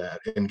over that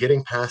and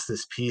getting past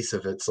this piece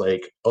of it's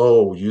like,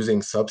 oh,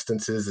 using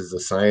substances is a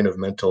sign of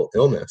mental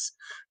illness.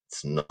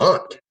 It's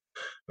not.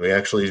 We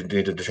actually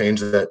need to change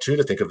that too,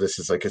 to think of this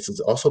as like, it's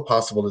also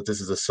possible that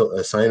this is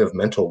a sign of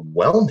mental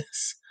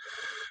wellness.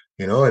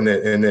 And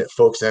that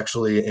folks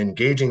actually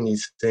engaging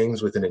these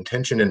things with an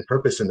intention and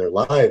purpose in their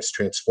lives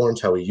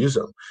transforms how we use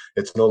them.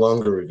 It's no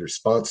longer a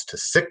response to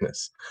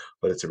sickness,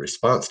 but it's a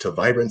response to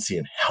vibrancy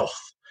and health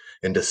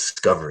and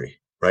discovery,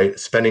 right?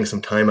 Spending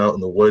some time out in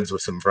the woods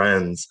with some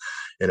friends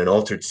in an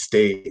altered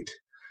state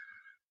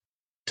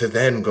to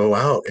then go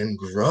out and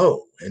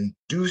grow and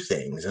do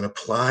things and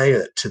apply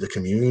it to the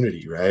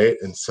community, right?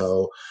 And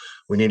so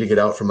we need to get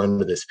out from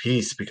under this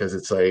piece because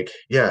it's like,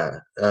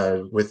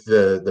 with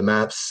the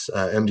MAPS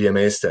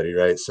MDMA study,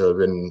 right? So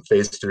in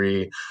phase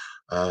 3,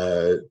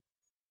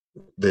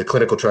 the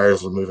clinical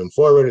trials are moving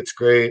forward. It's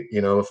great.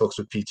 Folks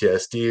with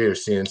PTSD are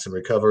seeing some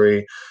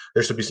recovery.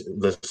 There should be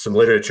some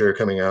literature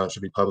coming out,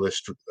 should be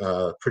published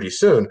pretty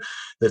soon.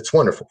 That's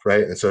wonderful,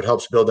 right? And so it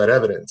helps build that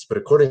evidence. But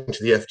according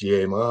to the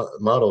FDA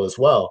model as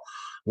well,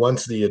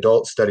 once the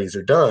adult studies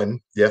are done,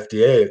 the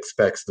FDA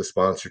expects the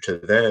sponsor to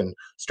then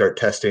start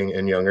testing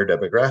in younger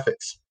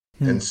demographics.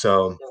 And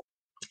so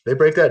they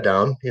break that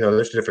down.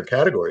 There's different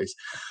categories.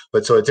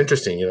 But so it's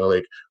interesting,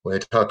 like when they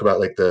talk about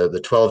like the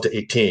 12 to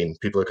 18,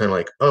 people are kind of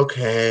like,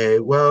 okay,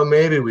 well,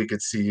 maybe we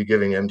could see you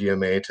giving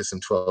MDMA to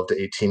some 12 to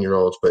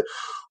 18-year-olds, but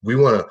we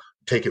want to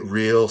take it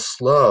real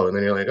slow. And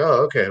then you're like,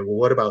 oh, okay, well,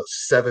 what about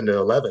 7 to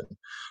 11?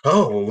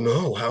 Oh,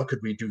 no, how could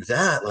we do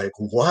that? Like,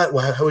 what?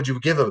 How would you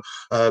give a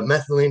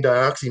methylene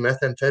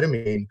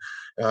dioxymethamphetamine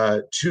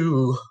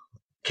to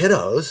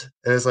kiddos?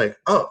 And it's like,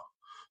 oh,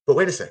 but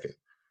wait a second.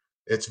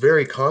 It's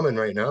very common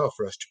right now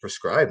for us to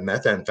prescribe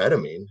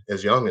methamphetamine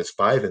as young as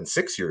 5 and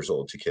 6 years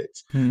old to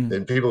kids.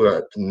 Then people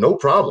got no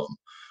problem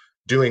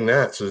doing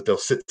that so that they'll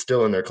sit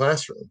still in their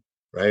classroom,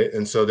 right?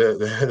 And so they're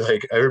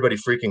like, everybody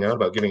freaking out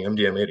about giving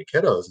MDMA to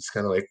kiddos. It's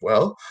kind of like,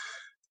 well,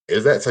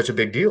 is that such a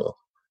big deal?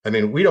 I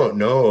mean, we don't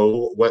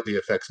know what the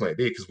effects might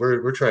be because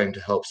we're trying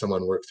to help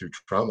someone work through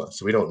trauma.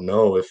 So we don't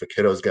know if a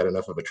kiddo's got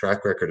enough of a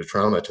track record of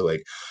trauma to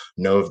like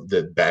know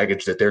the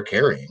baggage that they're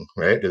carrying,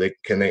 right?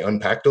 Can they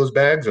unpack those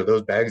bags? Are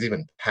those bags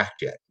even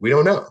packed yet? We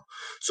don't know.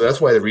 So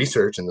that's why the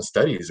research and the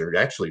studies are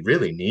actually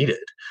really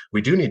needed. We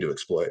do need to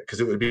explore it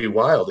because it would be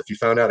wild if you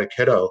found out a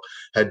kiddo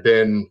had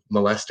been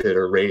molested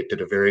or raped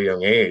at a very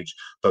young age,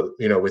 but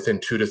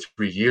within 2 to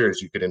 3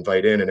 years, you could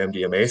invite in an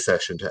MDMA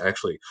session to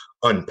actually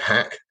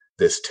unpack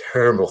this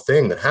terrible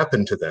thing that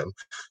happened to them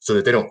so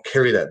that they don't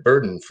carry that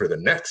burden for the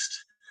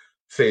next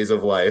phase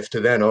of life to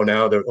then, oh,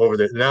 now they're over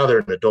there. Now they're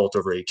an adult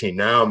over 18.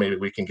 Now maybe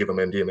we can give them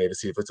MDMA to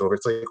see if it's over.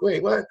 It's like,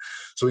 wait, what?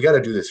 So we got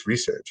to do this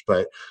research.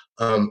 But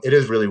it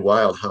is really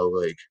wild how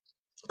like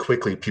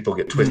quickly people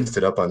get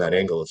twisted up on that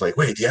angle. It's like,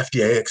 wait, the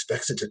FDA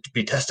expects it to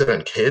be tested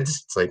on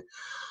kids? It's like,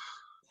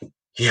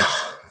 yeah.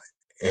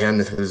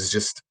 And it was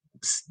just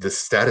the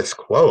status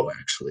quo,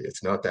 actually.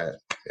 It's not that,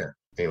 yeah.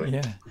 Anyway.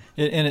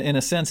 Yeah. In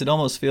a sense, it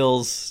almost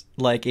feels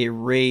like a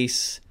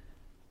race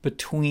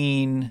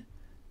between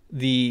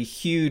the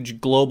huge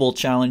global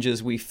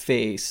challenges we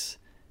face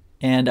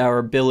and our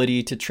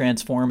ability to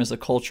transform as a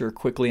culture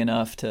quickly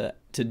enough to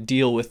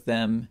deal with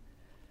them.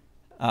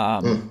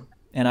 And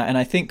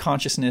I think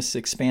consciousness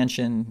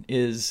expansion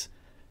is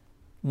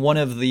one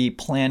of the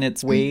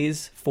planet's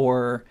ways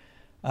for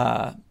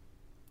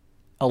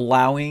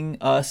allowing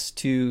us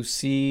to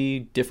see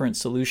different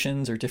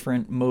solutions or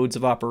different modes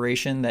of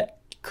operation that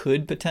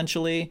could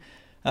potentially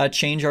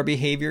change our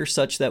behavior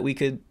such that we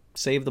could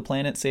save the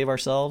planet, save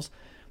ourselves.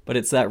 But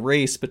it's that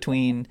race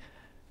between,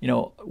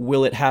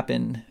 will it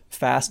happen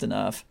fast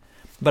enough?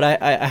 But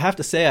I have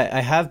to say,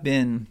 I have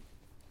been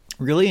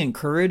really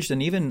encouraged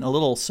and even a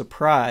little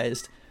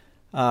surprised,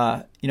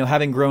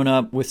 having grown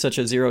up with such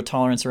a zero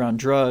tolerance around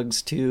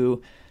drugs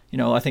to,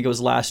 I think it was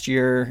last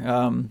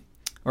year,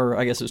 or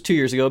I guess it was 2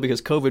 years ago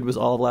because COVID was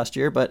all of last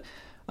year. But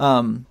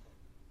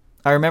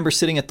I remember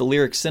sitting at the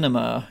Lyric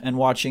Cinema and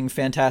watching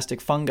Fantastic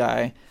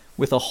Fungi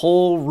with a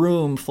whole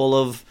room full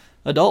of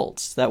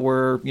adults that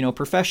were,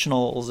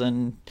 professionals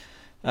and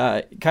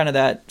kind of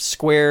that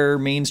square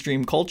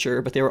mainstream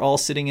culture, but they were all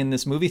sitting in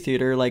this movie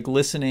theater, like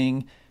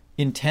listening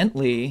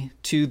intently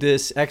to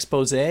this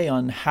expose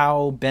on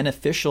how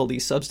beneficial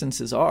these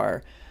substances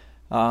are.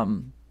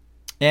 And,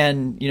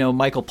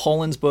 Michael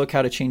Pollan's book,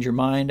 How to Change Your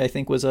Mind, I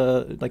think was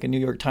a New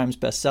York Times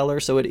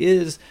bestseller. So it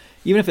is,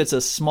 even if it's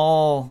a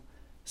small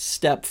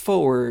step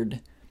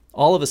forward,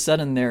 all of a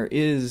sudden there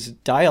is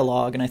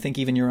dialogue. And I think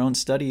even your own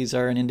studies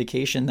are an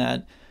indication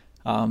that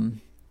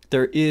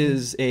there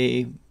is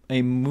a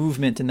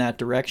movement in that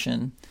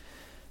direction.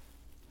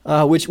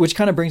 Which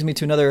kind of brings me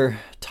to another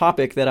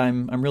topic that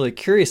I'm really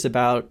curious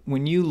about.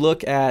 When you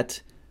look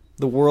at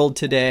the world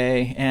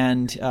today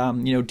and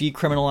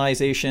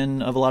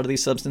decriminalization of a lot of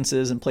these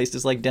substances in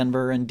places like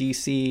Denver and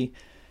DC,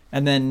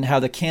 and then how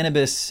the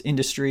cannabis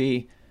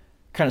industry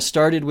kind of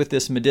started with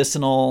this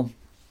medicinal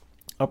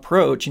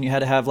approach, and you had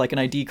to have like an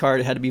ID card,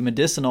 it had to be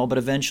medicinal, but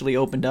eventually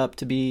opened up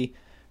to be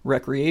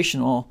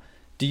recreational.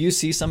 Do you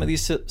see some of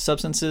these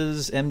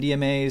substances,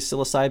 MDMA,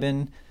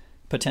 psilocybin,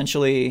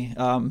 potentially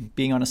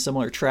being on a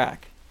similar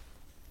track?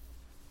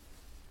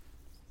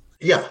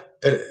 Yeah,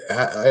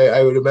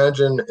 I would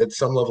imagine at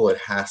some level it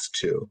has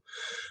to.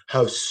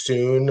 How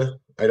soon,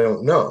 I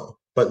don't know.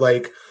 But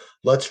like,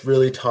 let's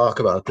really talk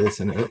about this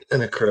in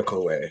a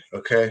critical way,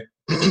 okay?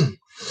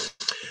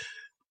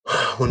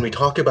 When we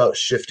talk about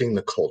shifting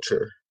the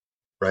culture,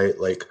 right?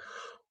 Like,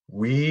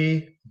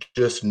 we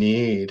just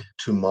need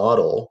to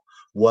model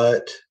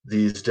what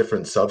these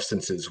different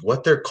substances,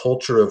 what their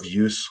culture of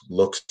use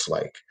looks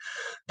like.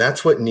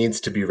 That's what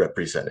needs to be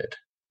represented,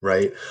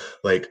 right?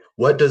 Like,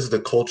 what does the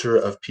culture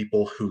of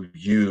people who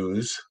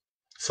use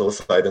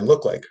psilocybin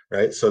look like,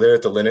 right? So there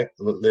at the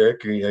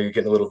lyric, you're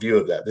getting a little view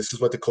of that. This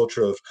is what the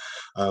culture of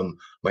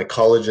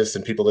mycologists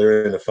and people that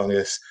are into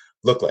fungus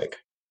look like.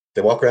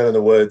 They walk around in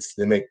the woods,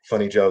 they make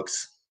funny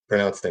jokes,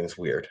 pronounce things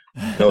weird,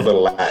 know a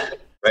little Latin,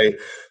 right?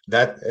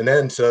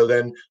 So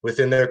then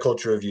within their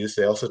culture of use,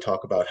 they also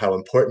talk about how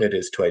important it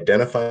is to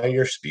identify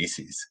your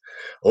species.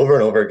 Over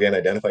and over again,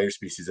 identify your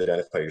species,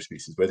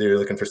 whether you're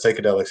looking for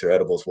psychedelics or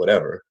edibles,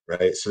 whatever,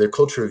 right? So their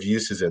culture of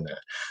use is in that.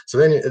 So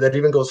then that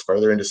even goes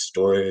further into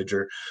storage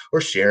or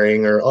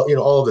sharing or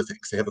all of the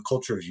things. They have a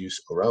culture of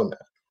use around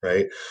that,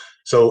 right?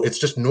 So it's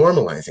just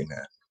normalizing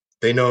that.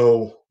 They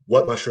know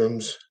what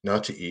mushrooms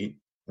not to eat,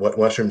 what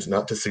mushrooms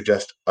not to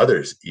suggest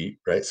others eat,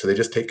 right? So they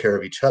just take care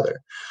of each other.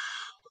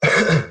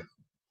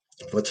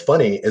 What's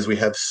funny is we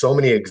have so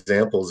many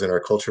examples in our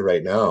culture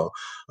right now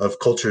of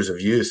cultures of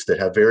use that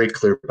have very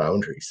clear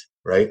boundaries,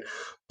 right?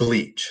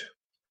 Bleach.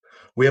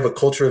 We have a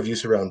culture of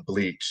use around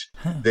bleach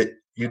that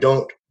you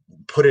don't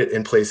put it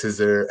in places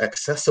that are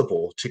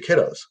accessible to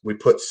kiddos. We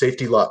put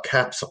safety lock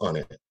caps on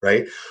it,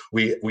 right?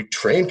 We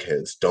train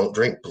kids, don't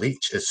drink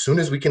bleach. As soon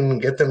as we can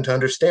get them to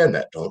understand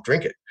that, don't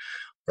drink it,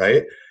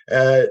 right?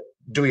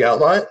 Do we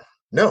outlaw it?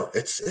 No,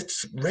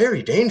 it's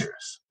very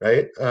dangerous,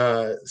 right?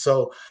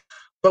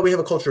 But we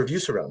have a culture of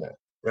use around that,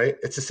 right?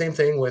 It's the same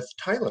thing with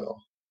Tylenol.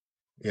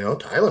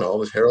 Tylenol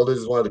was heralded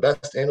as one of the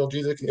best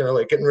analgesics,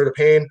 like getting rid of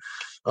pain,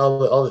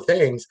 all the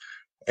things.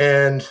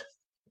 And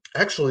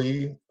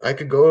actually, I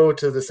could go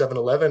to the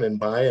 7-Eleven and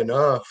buy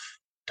enough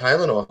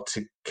Tylenol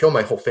to kill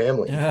my whole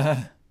family,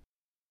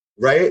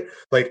 right?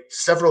 Like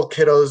several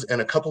kiddos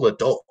and a couple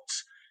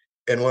adults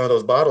in one of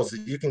those bottles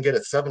that you can get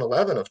at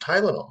 7-Eleven of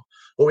Tylenol.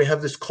 But we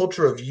have this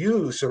culture of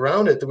use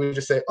around it that we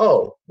just say,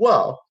 oh,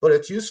 well, but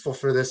it's useful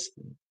for this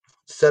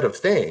set of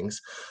things.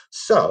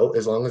 So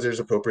as long as there's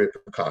appropriate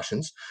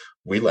precautions,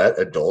 we let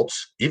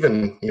adults,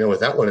 even,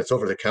 with that one, it's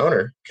over the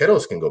counter,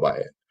 kiddos can go buy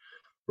it,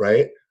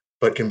 right?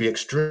 But can be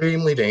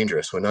extremely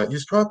dangerous when not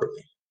used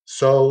properly.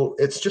 So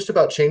it's just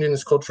about changing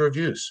this culture of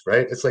use,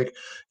 right? It's like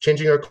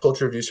changing our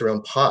culture of use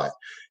around pot.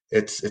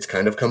 It's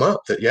kind of come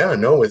up that,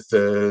 with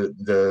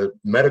the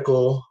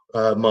medical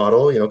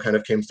model, kind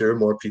of came through,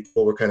 more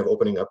people were kind of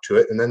opening up to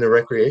it. And then the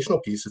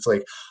recreational piece, it's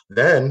like,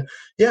 then,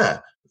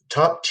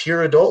 top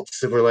tier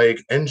adults that were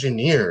like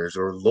engineers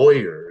or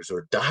lawyers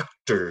or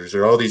doctors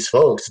or all these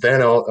folks,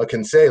 then I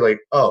can say like,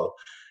 oh,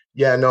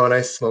 yeah, no, and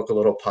I smoke a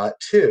little pot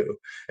too.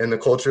 And the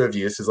culture of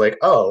use is like,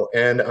 oh,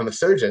 and I'm a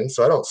surgeon,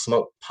 so I don't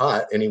smoke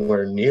pot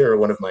anywhere near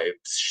one of my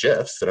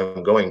shifts that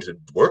I'm going to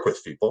work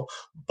with people.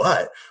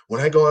 But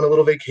when I go on a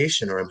little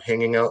vacation or I'm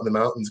hanging out in the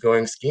mountains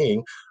going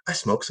skiing, I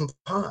smoke some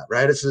pot,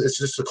 right? It's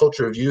just a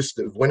culture of use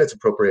that when it's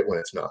appropriate, when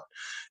it's not.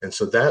 And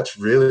so that's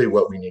really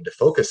what we need to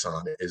focus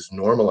on, is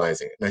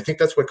normalizing it. And I think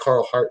that's what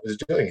Carl Hart is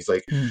doing. He's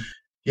like,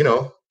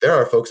 there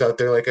are folks out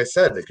there, like I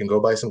said, that can go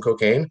buy some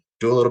cocaine,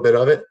 do a little bit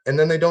of it, and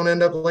then they don't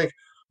end up like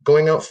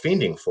going out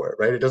fiending for it,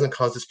 right? It doesn't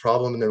cause this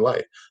problem in their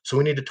life. So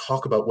we need to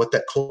talk about what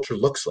that culture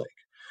looks like.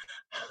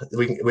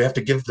 We have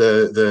to give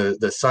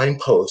the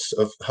signposts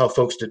of how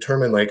folks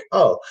determine like,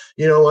 oh,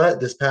 you know what,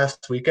 this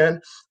past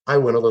weekend, I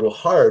went a little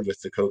hard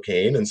with the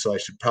cocaine, and so I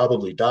should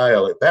probably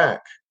dial it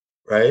back,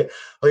 right?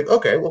 Like,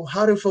 okay, well,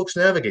 how do folks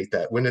navigate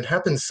that? When it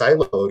happens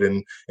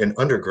siloed and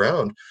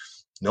underground,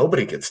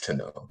 Nobody gets to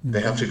know. They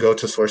have to go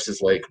to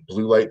sources like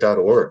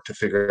bluelight.org to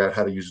figure out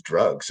how to use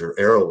drugs, or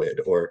Arrowhead,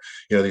 or,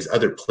 you know, these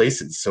other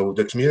places. So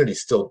the community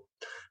still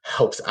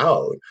helps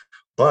out,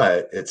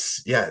 but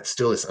it's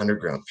still this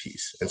underground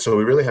piece. And so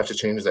we really have to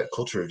change that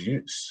culture of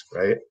use,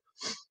 right?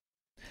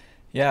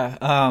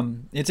 Yeah,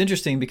 it's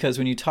interesting because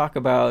when you talk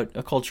about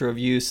a culture of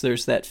use,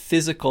 there's that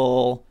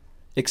physical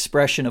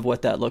expression of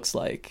what that looks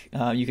like.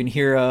 You can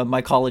hear a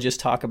mycologist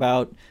talk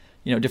about,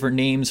 you know, different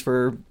names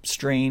for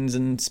strains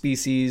and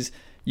species.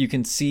 You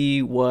can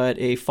see what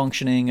a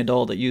functioning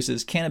adult that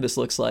uses cannabis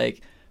looks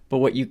like, but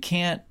what you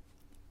can't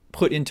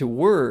put into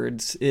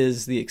words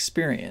is the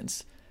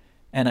experience.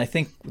 And I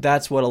think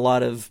that's what a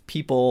lot of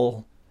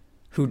people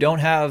who don't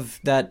have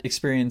that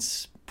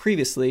experience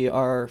previously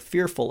are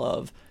fearful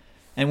of.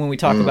 And when we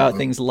talk about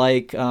things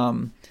like,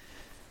 psilocybin,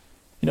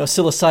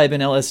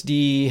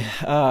 LSD,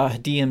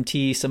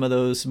 DMT, some of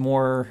those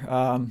more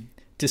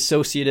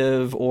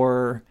dissociative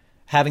or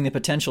having the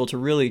potential to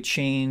really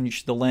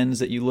change the lens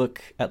that you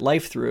look at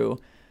life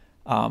through,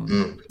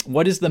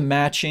 what is the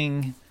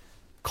matching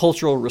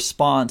cultural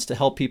response to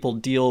help people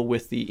deal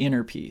with the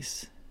inner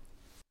piece?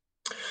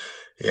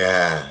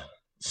 Yeah.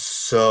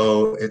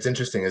 So it's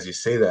interesting as you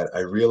say that.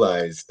 I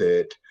realize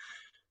that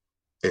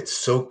it's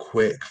so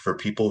quick for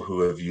people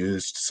who have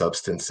used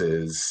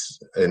substances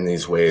in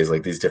these ways,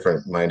 like these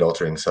different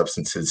mind-altering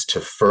substances,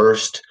 to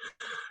first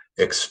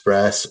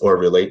express or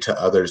relate to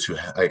others who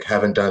like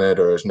haven't done it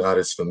or is not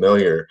as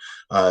familiar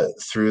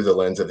through the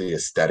lens of the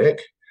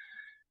aesthetic.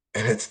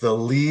 And it's the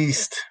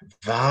least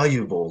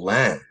valuable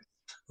lens,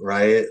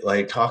 right?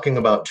 Like talking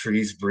about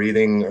trees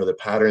breathing or the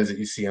patterns that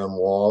you see on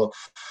wall,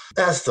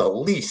 that's the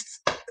least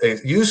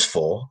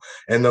useful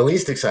and the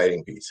least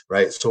exciting piece,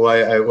 right? So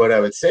what I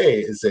would say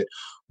is that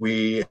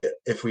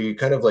if we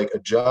kind of like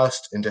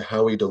adjust into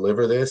how we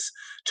deliver this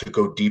to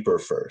go deeper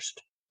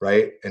first,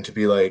 right? And to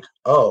be like,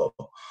 oh,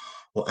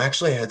 well,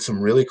 actually, I had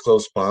some really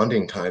close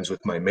bonding times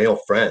with my male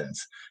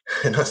friends,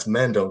 and us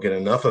men don't get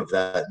enough of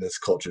that in this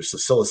culture. So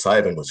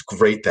psilocybin was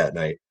great that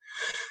night,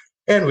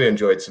 and we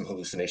enjoyed some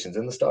hallucinations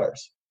in the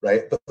stars,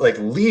 right? But like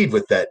lead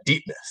with that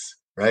deepness,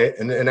 right?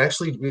 And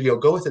actually,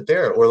 go with it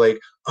there. Or like,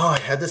 oh, I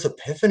had this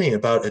epiphany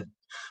about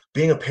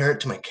being a parent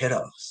to my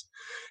kiddos.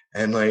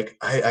 And like,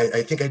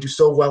 I think I do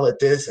so well at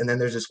this. And then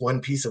there's this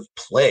one piece of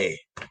play.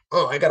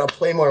 Oh, I got to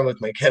play more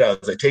with my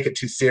kiddos. I take it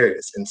too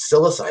serious. And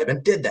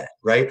psilocybin did that,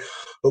 right?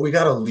 But we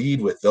got to lead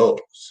with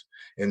those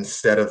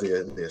instead of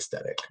the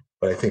aesthetic.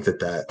 But I think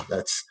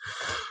that's,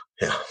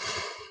 yeah.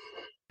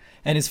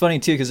 And it's funny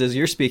too, because as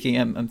you're speaking,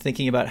 I'm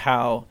thinking about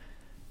how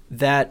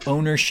that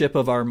ownership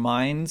of our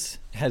minds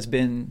has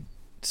been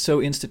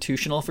so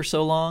institutional for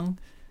so long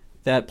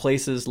that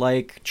places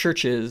like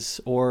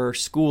churches or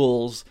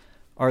schools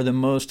are the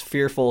most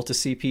fearful to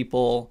see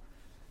people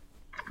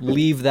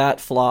leave that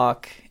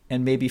flock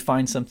and maybe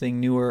find something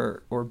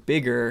newer or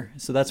bigger.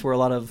 So that's where a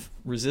lot of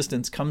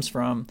resistance comes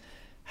from.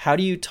 How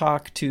do you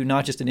talk to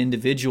not just an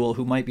individual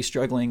who might be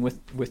struggling with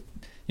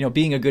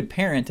being a good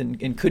parent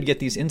and could get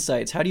these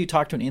insights? How do you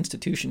talk to an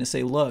institution to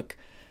say, look,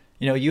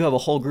 you have a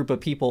whole group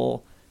of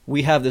people.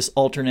 We have this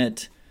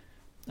alternate,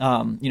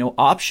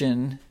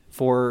 option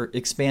for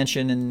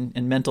expansion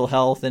and mental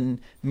health, and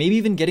maybe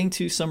even getting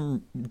to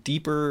some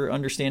deeper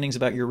understandings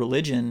about your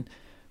religion.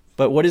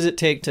 But what does it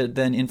take to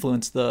then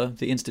influence the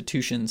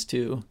institutions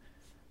to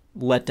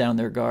let down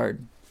their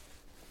guard?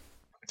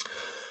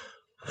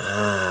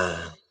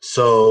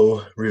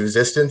 So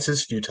resistance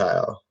is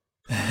futile.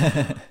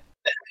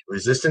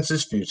 Resistance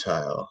is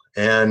futile.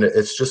 And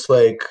it's just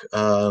like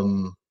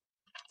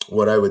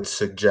what I would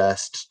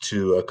suggest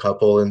to a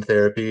couple in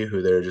therapy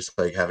who they're just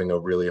like having a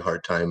really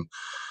hard time.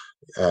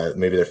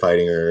 Maybe they're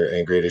fighting or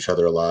angry at each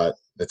other a lot.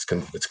 It's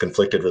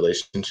conflicted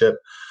relationship.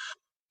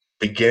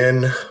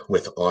 Begin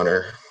with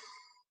honor.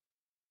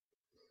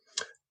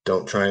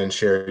 Don't try and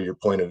share your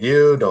point of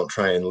view. Don't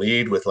try and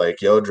lead with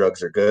like, yo,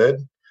 drugs are good.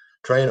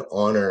 Try and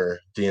honor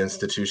the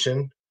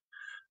institution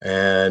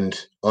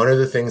and honor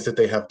the things that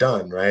they have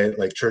done, right?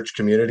 Like church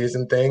communities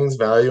and things,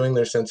 valuing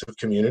their sense of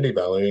community,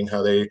 valuing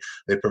how they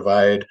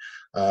provide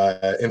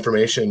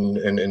information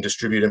and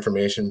distribute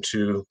information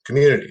to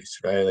communities,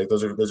 right? Like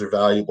those are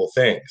valuable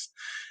things.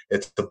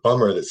 It's the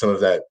bummer that some of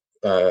that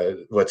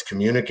what's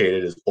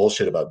communicated is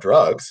bullshit about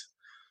drugs.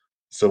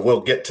 So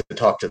we'll get to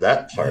talk to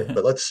that part,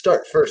 but let's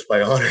start first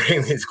by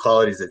honoring these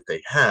qualities that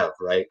they have,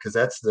 right? Because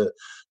that's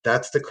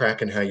the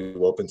crack in how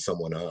you open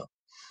someone up.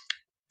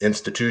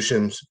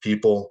 Institutions,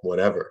 people,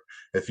 whatever.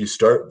 If you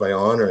start by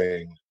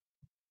honoring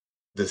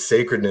the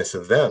sacredness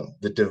of them,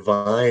 the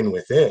divine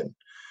within,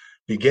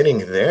 beginning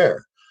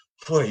there,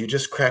 boy, you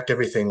just cracked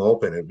everything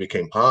open. It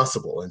became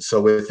possible. And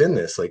so within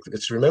this, like,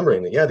 it's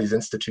remembering that, yeah, these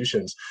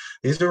institutions,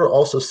 these are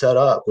also set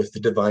up with the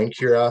divine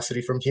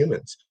curiosity from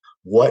humans.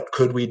 What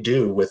could we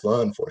do with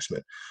law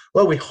enforcement?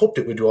 Well, we hoped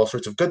it would do all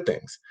sorts of good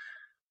things.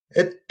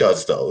 It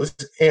does those,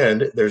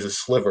 and there's a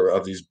sliver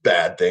of these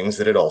bad things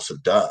that it also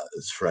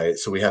does, right?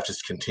 So we have to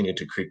continue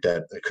to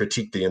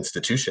critique the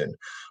institution,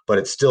 but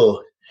it's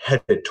still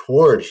headed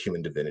toward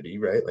human divinity,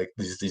 right? Like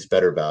these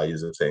better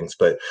values of things.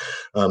 But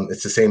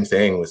it's the same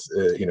thing with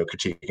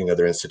critiquing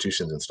other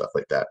institutions and stuff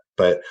like that.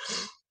 But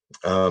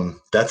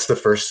that's the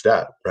first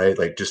step, right?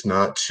 Like just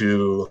not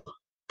to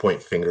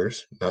point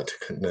fingers, not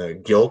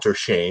to guilt or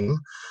shame,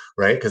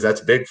 right? Because that's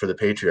big for the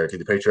patriarchy.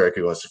 The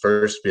patriarchy wants to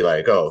first be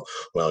like, oh,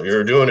 well,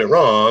 you're doing it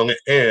wrong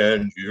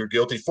and you're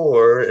guilty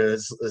for. And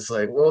it's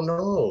like, well,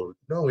 no,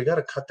 we got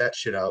to cut that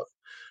shit out,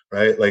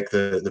 right? Like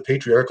the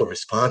patriarchal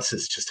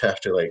responses just have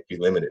to like be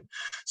limited.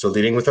 So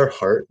leading with our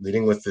heart,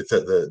 leading with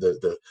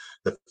the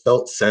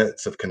felt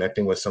sense of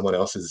connecting with someone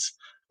else's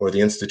or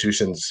the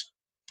institution's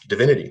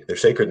divinity, their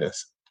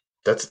sacredness.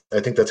 I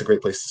think that's a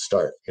great place to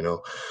start, and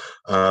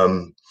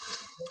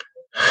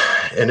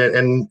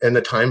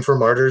the time for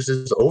martyrs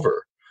is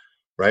over,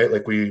 right?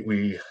 Like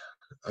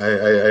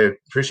I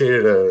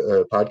appreciated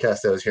a podcast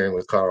I was hearing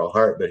with Carl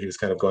Hart, but he was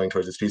kind of going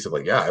towards this piece of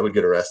like, yeah, I would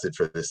get arrested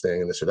for this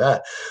thing and this or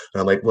that. And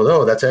I'm like, well,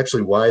 no, that's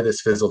actually why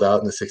this fizzled out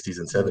in the 60s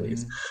and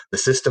 70s. The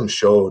system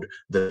showed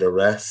that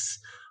arrests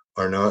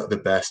are not the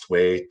best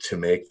way to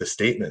make the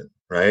statement,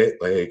 right?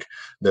 Like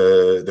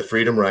the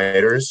freedom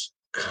riders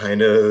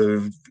kind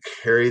of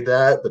carried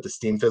that, but the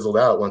steam fizzled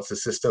out once the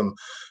system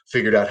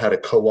figured out how to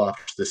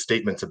co-opt the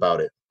statements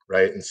about it,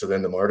 right? And so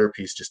then the martyr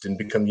piece just didn't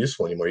become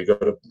useful anymore. You go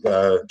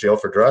to jail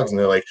for drugs and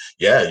they're like,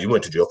 yeah, you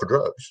went to jail for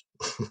drugs.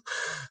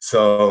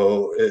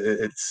 So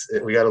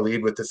we got to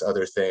lead with this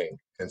other thing.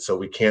 And so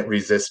we can't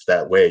resist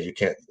that way. You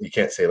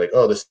can't say like,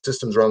 oh, the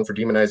system's wrong for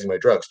demonizing my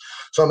drugs,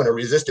 so I'm going to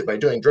resist it by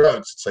doing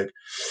drugs. It's like,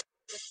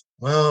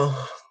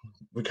 well,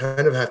 we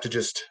kind of have to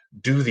just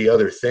do the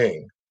other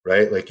thing,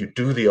 right? Like you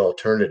do the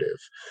alternative.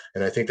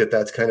 And I think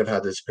that's kind of how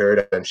this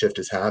paradigm shift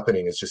is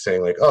happening. It's just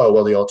saying like, oh,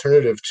 well, the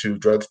alternative to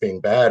drugs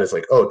being bad is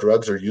like, oh,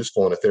 drugs are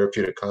useful in a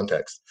therapeutic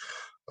context.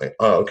 Like,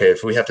 oh, okay,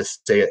 if we have to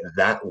say it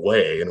that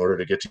way in order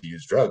to get to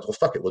use drugs, well,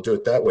 fuck it, we'll do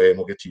it that way and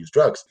we'll get to use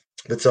drugs.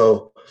 But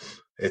so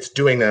it's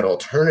doing that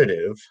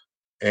alternative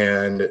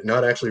and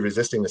not actually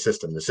resisting the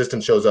system. The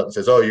system shows up and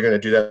says, oh, you're going to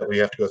do that, we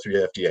have to go through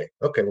the FDA.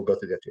 Okay, we'll go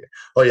through the FDA.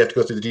 Oh, you have to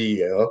go through the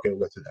DEA. Okay, we'll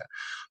go through that.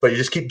 But you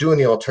just keep doing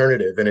the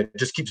alternative, and it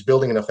just keeps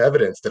building enough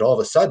evidence that all of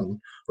a sudden,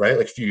 right,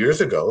 like a few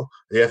years ago,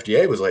 the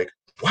FDA was like,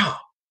 wow,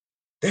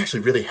 they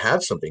actually really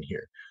have something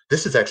here.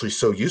 This is actually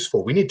so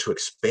useful. We need to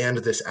expand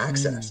this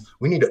access.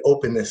 We need to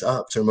open this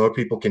up so more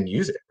people can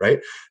use it, right?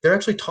 They're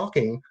actually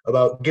talking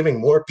about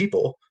giving more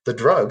people the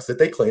drugs that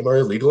they claim are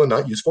illegal and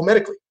not useful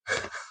medically.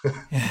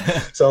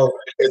 So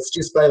it's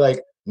just by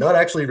like not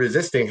actually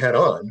resisting head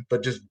on,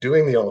 but just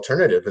doing the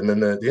alternative. And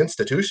then the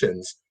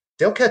institutions,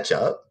 they'll catch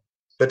up,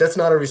 but that's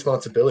not a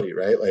responsibility,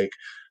 right? Like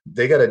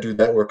they got to do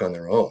that work on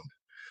their own.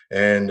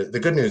 And the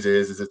good news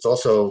is it's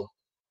also,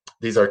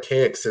 these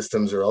archaic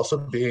systems are also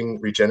being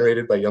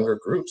regenerated by younger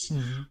groups,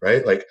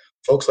 right? Like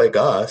folks like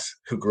us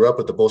who grew up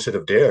with the bullshit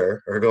of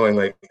DARE are going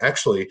like,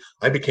 actually,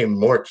 I became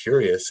more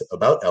curious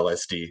about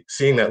LSD,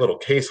 seeing that little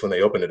case when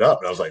they opened it up.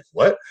 And I was like,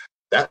 what?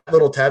 That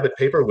little tablet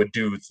paper would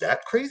do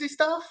that crazy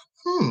stuff?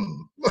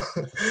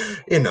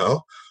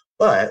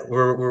 But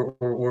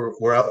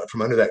we're out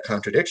from under that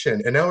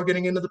contradiction. And now we're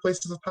getting into the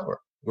places of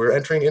power. We're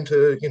entering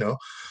into,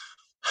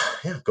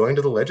 going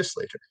to the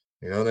legislature,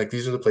 like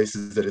these are the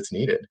places that it's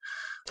needed.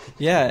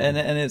 Yeah,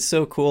 and it's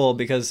so cool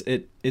because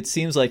it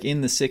seems like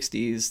in the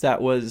 60s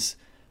that was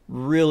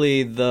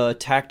really the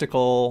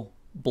tactical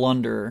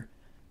blunder,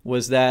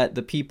 was that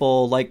the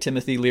people like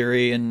Timothy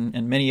Leary and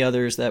many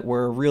others that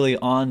were really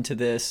on to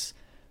this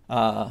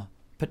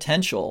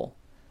potential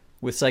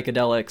with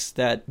psychedelics,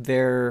 that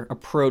their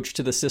approach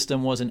to the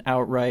system was an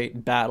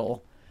outright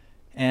battle,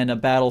 and a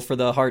battle for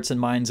the hearts and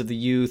minds of the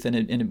youth, and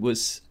it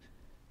was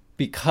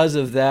because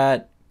of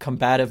that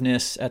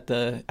combativeness at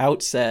the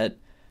outset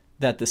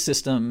that the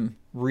system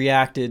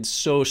reacted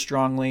so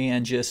strongly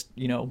and just,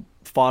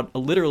 fought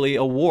literally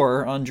a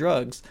war on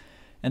drugs.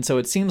 And so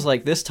it seems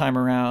like this time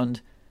around,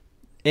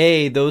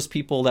 those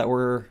people that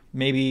were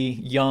maybe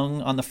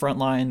young on the front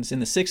lines in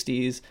the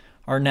 60s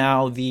are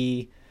now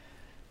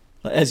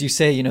as you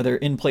say, they're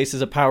in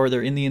places of power,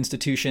 they're in the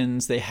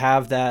institutions, they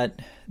have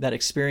that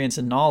experience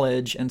and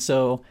knowledge. And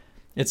so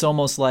it's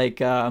almost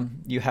like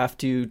you have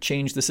to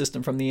change the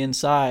system from the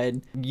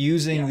inside,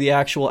 using the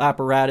actual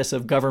apparatus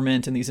of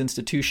government and these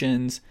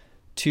institutions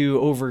to,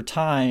 over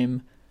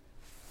time,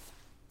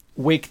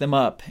 wake them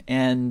up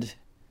and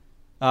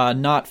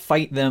not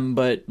fight them,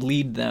 but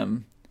lead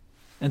them.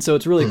 And so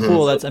it's really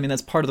cool.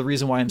 That's part of the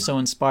reason why I'm so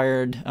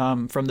inspired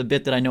from the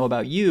bit that I know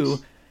about you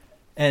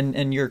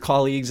and your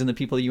colleagues and the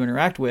people that you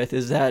interact with,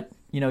 is that,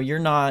 you're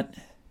not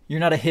a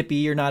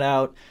hippie, you're not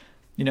out,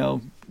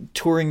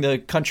 touring the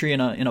country in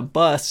a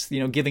bus,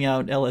 giving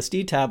out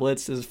LSD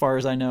tablets, as far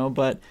as I know,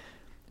 but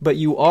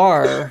you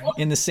are,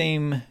 in the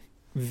same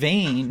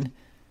vein,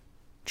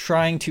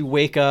 trying to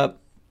wake up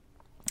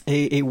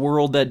a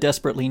world that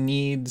desperately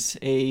needs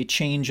a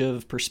change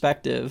of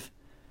perspective,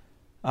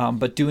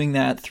 but doing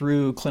that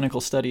through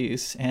clinical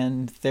studies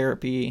and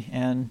therapy.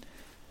 And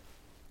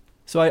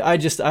so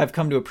I've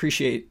come to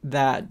appreciate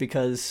that,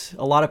 because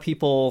a lot of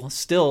people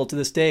still to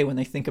this day, when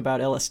they think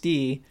about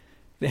LSD,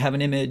 they have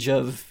an image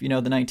of, the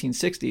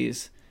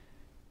 1960s,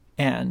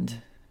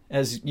 And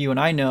as you and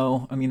I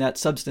know, I mean, that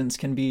substance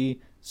can be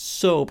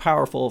so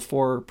powerful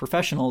for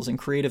professionals and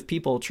creative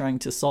people trying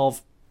to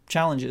solve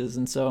challenges.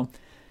 And so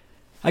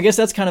I guess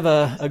that's kind of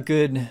a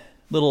good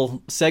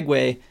little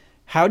segue.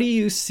 How do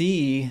you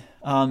see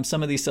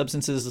some of these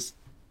substances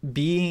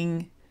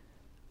being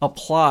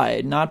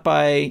applied, not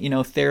by,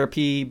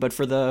 therapy, but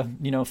for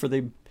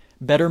the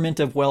betterment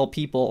of well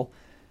people?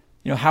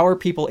 How are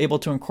people able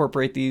to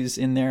incorporate these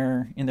in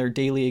their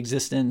daily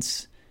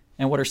existence,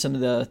 and what are some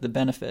of the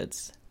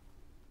benefits?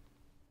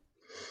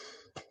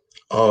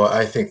 Oh,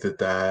 I think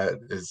that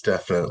is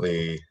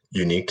definitely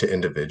unique to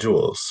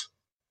individuals,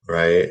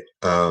 right?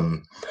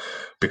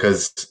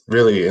 Because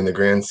really, in the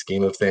grand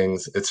scheme of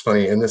things, it's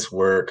funny in this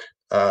work,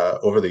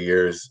 over the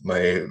years,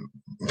 my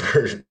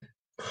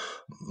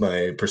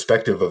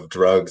perspective of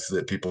drugs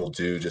that people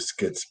do just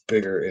gets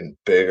bigger and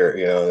bigger,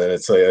 and then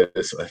it's like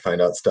I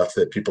find out stuff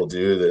that people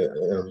do that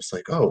and I'm just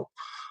like, oh,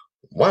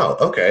 wow,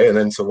 okay. And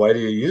then so why do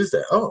you use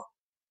that? Oh,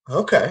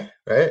 okay,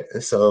 right.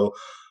 And so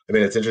I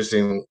mean, it's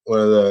interesting. One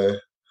of the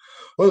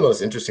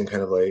most interesting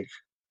kind of like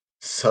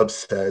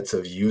subsets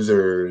of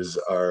users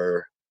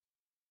are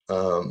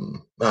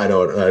I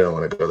don't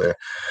want to go there.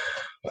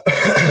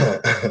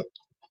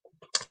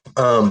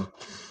 I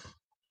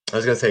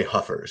was gonna say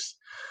huffers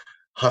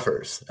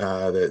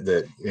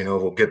that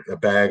will get a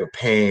bag of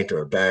paint or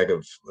a bag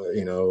of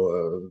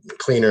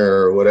cleaner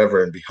or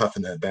whatever and be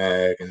huffing that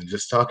bag, and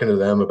just talking to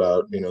them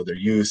about their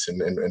use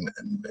and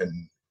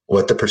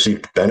what the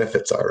perceived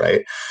benefits are,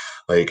 right?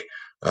 Like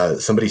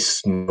somebody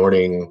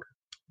snorting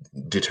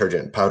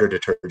powder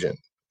detergent,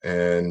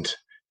 and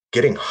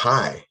getting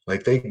high,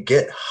 like they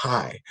get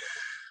high,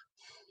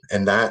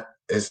 and that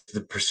is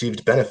the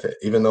perceived benefit,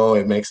 even though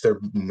it makes their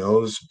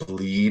nose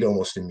bleed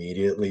almost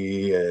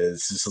immediately.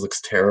 This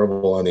looks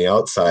terrible on the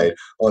outside.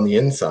 On the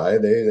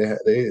inside,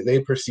 they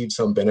perceive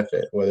some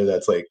benefit, whether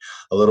that's like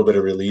a little bit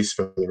of release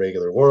from the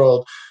regular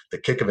world, the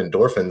kick of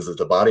endorphins that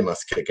the body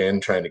must kick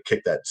in, trying to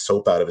kick that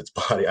soap out of its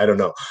body. I don't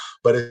know,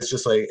 but it's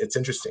just like, it's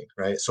interesting,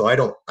 right? So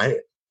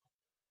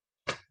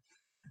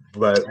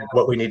but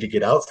what we need to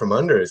get out from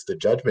under is the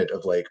judgment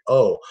of like,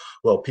 oh,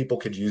 well, people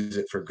could use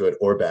it for good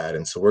or bad,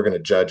 and so we're going to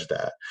judge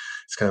that.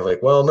 It's kind of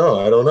like, well, no,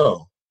 I don't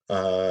know.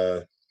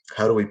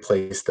 How do we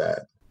place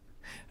that?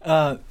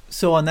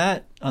 So on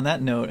that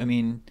note, I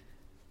mean,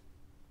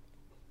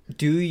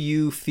 do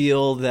you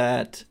feel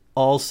that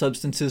all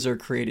substances are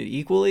created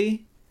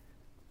equally,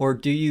 or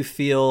do you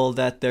feel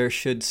that there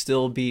should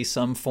still be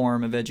some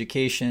form of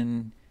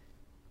education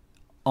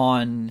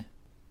on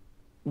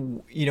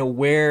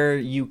where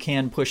you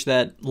can push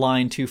that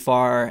line too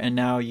far and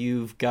now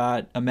you've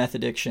got a meth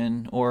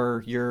addiction,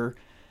 or you're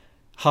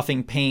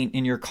huffing paint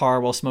in your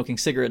car while smoking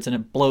cigarettes and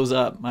it blows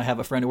up? I have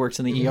a friend who works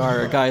in the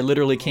ER. A guy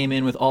literally came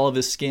in with all of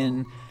his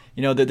skin,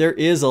 that there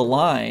is a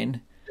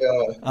line.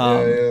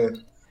 Yeah.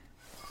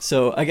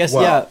 So I guess,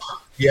 well,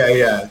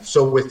 yeah.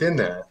 So within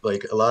that,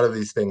 like a lot of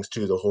these things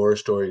too, the horror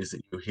stories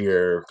that you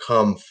hear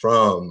come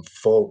from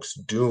folks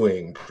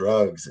doing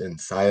drugs in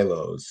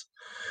silos.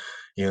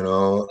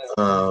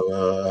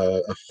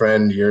 A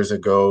friend years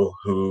ago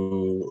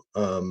who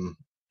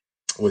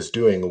was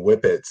doing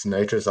whippets,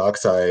 nitrous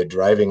oxide,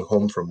 driving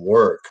home from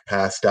work,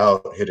 passed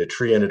out, hit a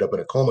tree, ended up in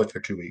a coma for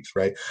 2 weeks,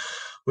 right?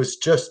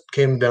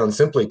 Came down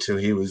simply to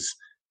he was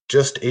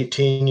just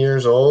 18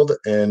 years old,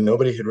 and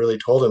nobody had really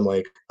told him,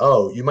 like,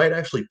 oh, you might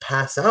actually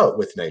pass out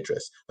with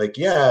nitrous. Like,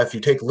 yeah, if you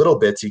take little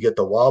bits, you get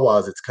the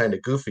wah-wahs, it's kind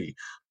of goofy,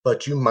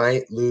 but you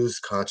might lose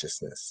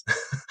consciousnness.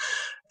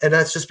 And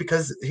that's just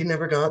because he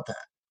never got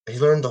that. He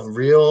learned the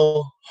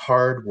real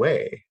hard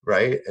way,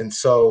 right? And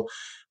so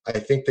I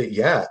think that,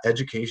 yeah,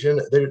 education,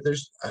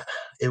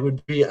 it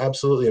would be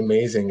absolutely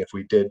amazing if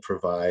we did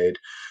provide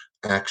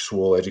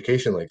actual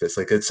education like this.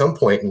 Like at some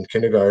point in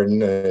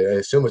kindergarten, I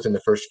assume within the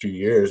first few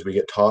years, we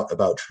get taught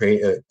about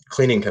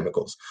cleaning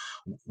chemicals,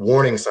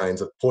 warning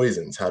signs of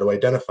poisons, how to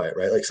identify it,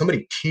 right? Like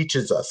somebody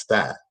teaches us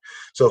that.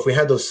 So if we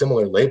had those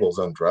similar labels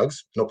on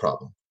drugs, no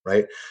problem.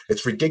 Right?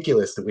 It's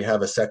ridiculous that we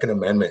have a Second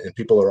Amendment and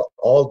people are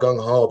all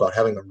gung-ho about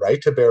having a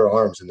right to bear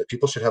arms and that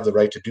people should have the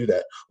right to do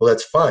that. Well,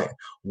 that's fine.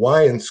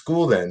 Why in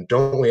school then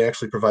don't we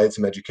actually provide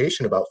some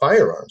education about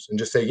firearms and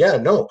just say, yeah,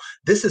 no,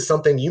 this is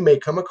something you may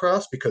come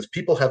across because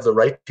people have the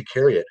right to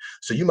carry it.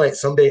 So you might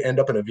someday end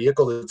up in a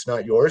vehicle that's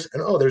not yours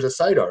and, oh, there's a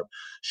sidearm.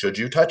 Should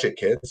you touch it,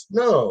 kids?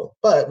 No,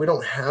 but we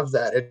don't have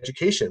that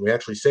education. We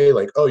actually say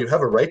like, oh, you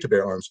have a right to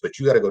bear arms, but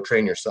you got to go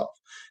train yourself.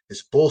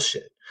 It's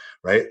bullshit.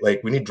 Right? Like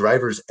we need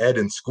driver's ed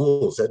in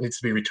schools. That needs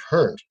to be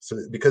returned. So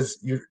because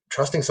you're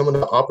trusting someone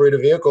to operate a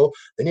vehicle,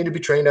 they need to be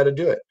trained how to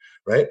do it.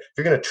 Right? If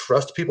you're going to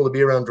trust people to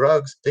be around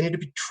drugs, they need to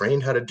be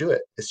trained how to do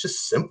it. It's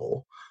just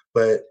simple.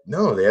 But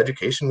no, the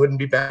education wouldn't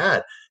be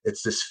bad.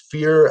 It's this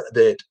fear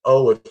that,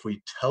 oh, if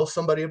we tell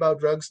somebody about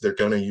drugs, they're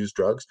going to use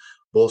drugs.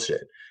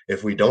 Bullshit.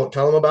 If we don't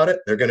tell them about it,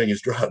 they're going to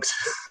use drugs.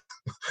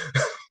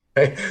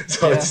 Right?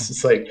 So yeah. It's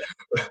just like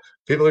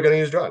people are going to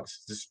use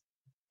drugs.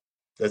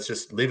 Let's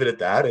just leave it at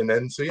that. And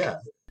then, so yeah.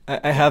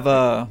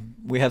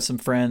 We have some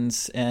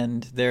friends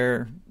and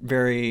they're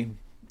very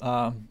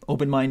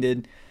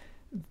open-minded.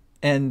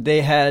 and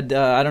they had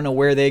I don't know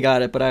where they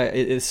got it, but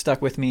it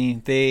stuck with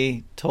me.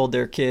 They told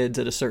their kids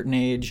at a certain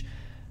age,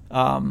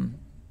 and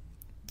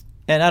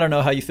I don't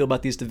know how you feel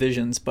about these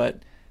divisions,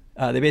 but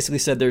they basically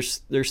said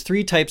there's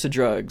three types of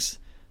drugs.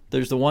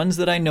 There's the ones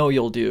that I know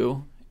you'll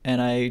do,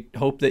 and I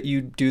hope that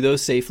you do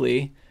those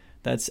safely.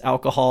 That's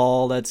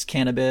alcohol, that's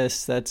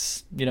cannabis,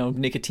 that's,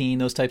 nicotine,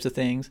 those types of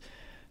things.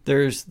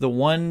 There's the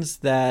ones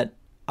that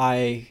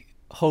I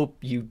hope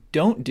you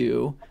don't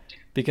do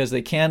because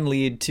they can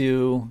lead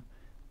to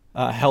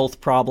health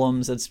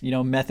problems. That's,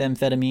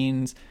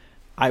 methamphetamines.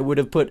 I would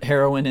have put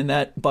heroin in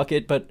that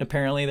bucket, but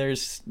apparently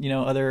there's,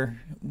 other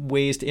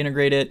ways to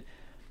integrate it.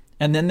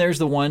 And then there's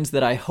the ones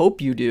that I hope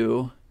you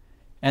do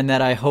and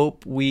that I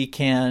hope we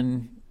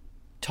can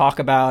talk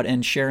about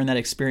and share in that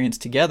experience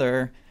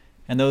together.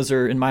 And those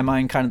are, in my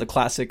mind, kind of the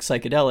classic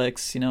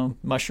psychedelics,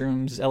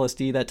 mushrooms,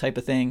 LSD, that type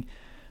of thing.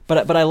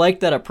 But I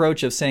like that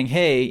approach of saying,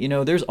 hey,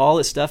 there's all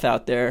this stuff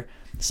out there.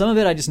 Some of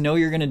it I just know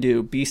you're going to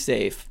do. Be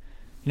safe.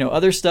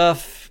 Other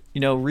stuff,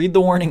 read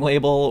the warning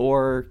label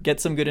or get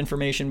some good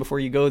information before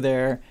you go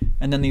there.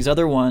 And then these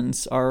other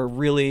ones are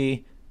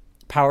really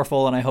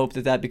powerful, and I hope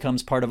that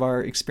becomes part of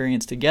our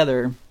experience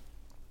together.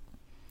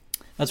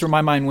 That's where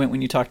my mind went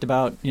when you talked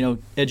about,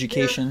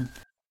 education.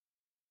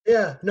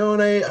 Yeah, no,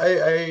 and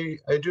I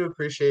do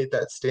appreciate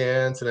that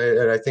stance,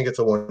 and I think it's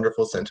a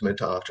wonderful sentiment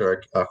to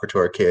offer to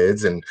our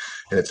kids, and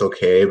it's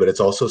okay, but it's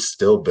also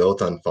still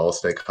built on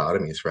false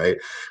dichotomies, right?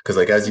 Because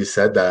like as you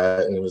said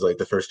that, and it was like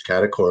the first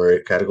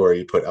category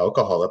you put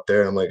alcohol up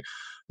there, and I'm like,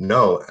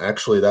 no,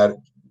 actually that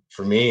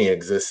for me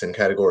exists in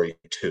category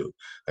 2.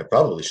 I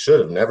probably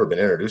should have never been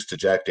introduced to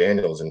Jack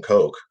Daniels and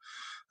Coke.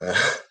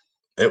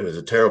 It was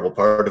a terrible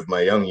part of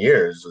my young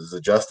years, was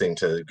adjusting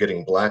to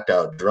getting blacked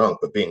out drunk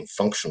but being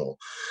functional,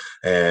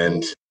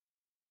 and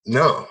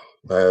no,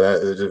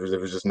 there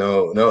was just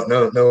no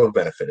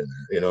benefit in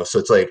that, so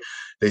it's like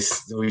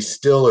we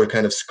still are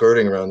kind of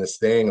skirting around this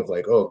thing of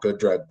like, oh, good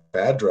drug,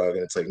 bad drug,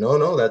 and it's like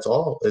no, that's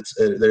all it's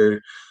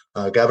they're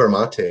Gabor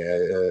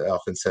Mate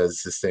often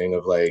says this thing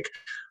of like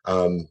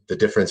the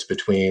difference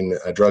between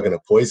a drug and a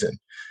poison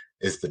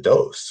is the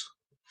dose.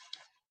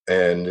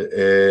 And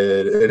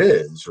it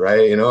is,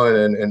 right?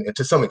 And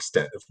to some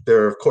extent,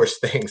 there are, of course,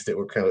 things that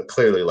were kind of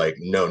clearly like,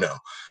 no,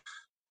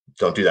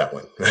 don't do that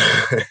one,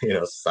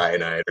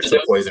 cyanide or some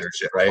poison or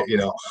shit, right?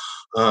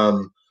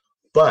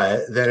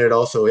 But then it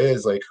also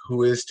is like,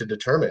 who is to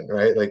determine,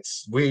 right? Like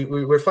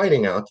we're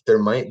finding out that there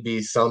might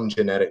be some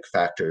genetic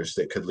factors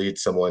that could lead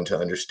someone to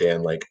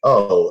understand like,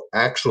 oh,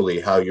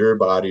 actually how your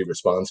body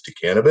responds to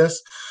cannabis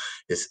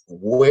is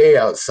way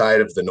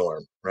outside of the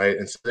norm, right?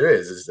 And so there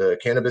is the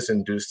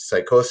cannabis-induced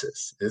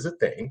psychosis is a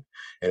thing,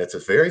 and it's a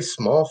very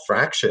small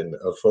fraction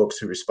of folks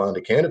who respond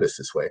to cannabis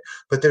this way,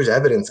 but there's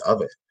evidence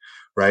of it,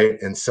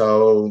 right? And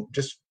so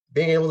just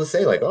being able to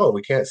say like, oh,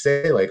 we can't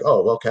say like,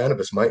 oh, well,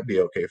 cannabis might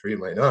be okay for you,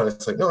 might not.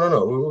 It's like,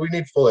 no. We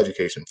need full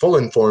education. Full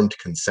informed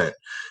consent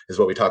is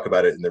what we talk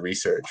about it in the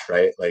research,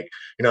 right? Like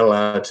you're not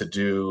allowed to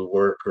do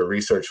work or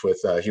research with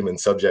human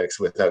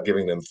subjects without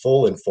giving them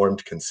full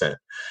informed consent.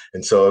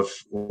 And so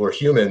if we're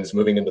humans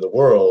moving into the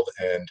world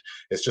and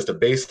it's just a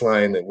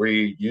baseline that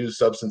we use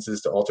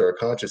substances to alter our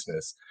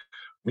consciousness,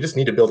 we just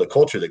need to build a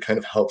culture that kind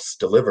of helps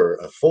deliver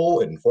a full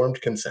informed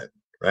consent,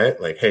 right?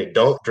 Like, hey,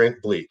 don't drink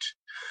bleach.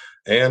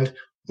 And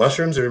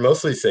mushrooms are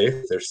mostly safe.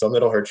 There's some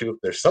that'll hurt you.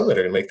 There's some that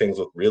are going to make things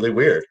look really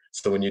weird.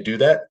 So when you do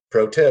that,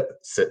 pro tip,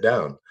 sit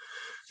down.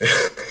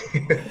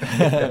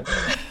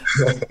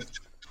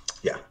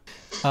 Yeah.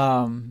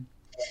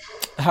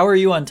 How are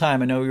you on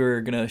time? I know we were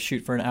going to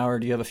shoot for an hour.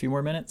 Do you have a few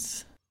more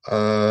minutes?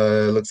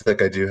 Looks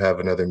like I do have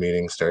another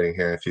meeting starting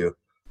here in a few.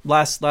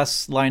 Last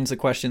lines of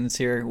questions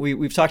here.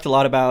 We've talked a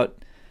lot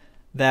about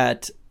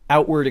that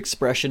outward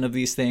expression of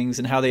these things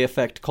and how they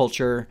affect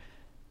culture.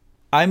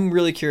 I'm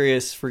really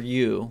curious for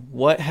you,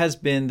 what has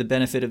been the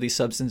benefit of these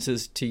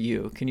substances to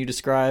you? Can you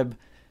describe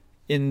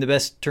in the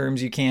best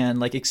terms you can,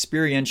 like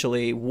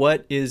experientially,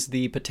 what is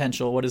the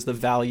potential? What is the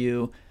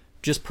value,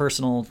 just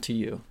personal to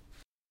you?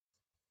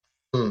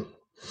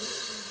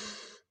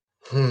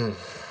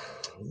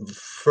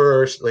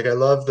 First, like I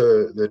love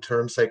the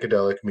term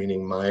psychedelic,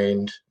 meaning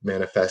mind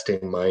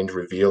manifesting, mind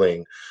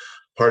revealing.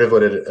 Part of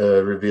what it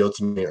revealed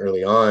to me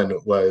early on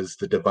was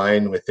the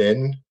divine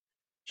within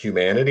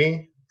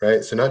humanity.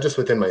 Right. So not just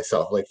within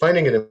myself, like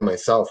finding it in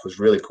myself was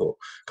really cool.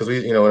 Because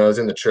when I was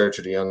in the church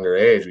at a younger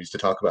age, we used to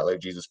talk about like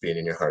Jesus being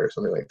in your heart or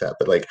something like that.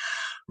 But like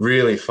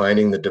really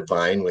finding the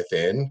divine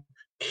within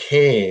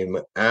came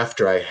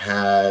after I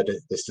had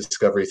this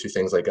discovery through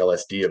things like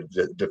LSD of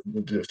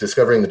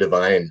discovering the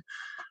divine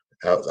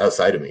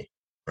outside of me.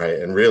 Right.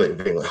 And really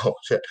being like, oh,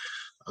 shit.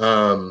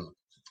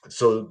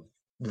 So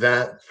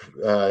that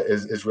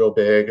is real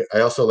big. I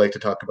also like to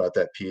talk about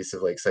that piece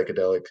of like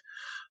psychedelic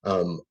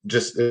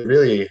just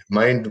really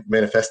mind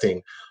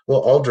manifesting. Well,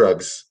 all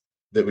drugs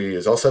that we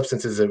use, all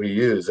substances that we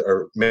use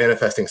are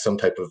manifesting some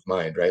type of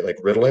mind, right? Like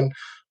Ritalin,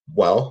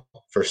 well,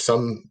 for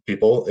some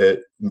people,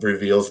 it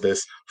reveals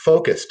this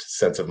focused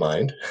sense of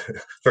mind.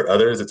 For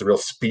others, it's a real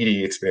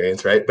speedy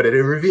experience, right? But it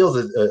reveals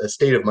a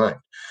state of mind.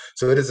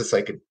 So it is a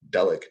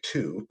psychedelic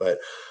too, but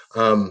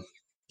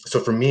so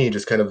for me,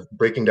 just kind of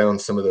breaking down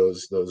some of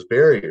those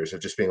barriers of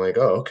just being like,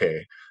 oh,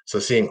 okay, so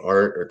seeing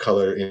art or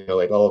color,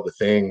 like all of the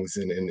things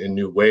in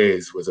new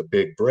ways was a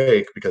big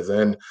break, because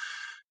then,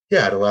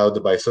 yeah, it allowed the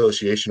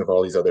bisociation of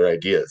all these other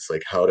ideas,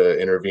 like how to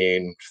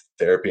intervene,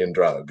 therapy and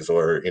drugs,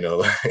 or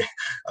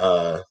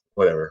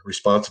whatever,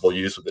 responsible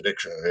use of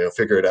addiction,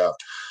 figure it out.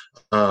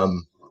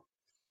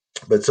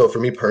 But so for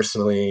me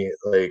personally,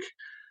 like,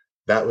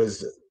 that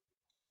was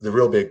the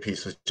real big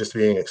piece, was just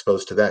being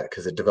exposed to that,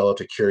 because it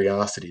developed a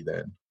curiosity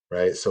then,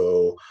 right?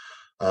 So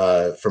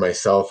for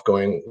myself,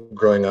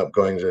 growing up,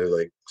 going to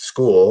like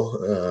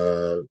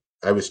school,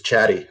 I was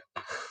chatty,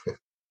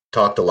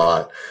 talked a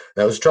lot.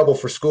 That was trouble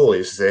for school. He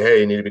used to say,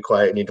 hey, you need to be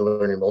quiet, you need to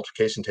learn your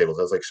multiplication tables.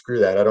 I was like, screw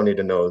that, I don't need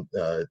to know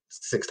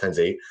 6 times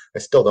 8. I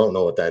still don't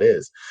know what that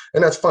is.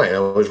 And that's fine. I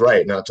was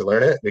right not to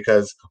learn it,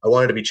 because I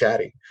wanted to be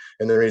chatty.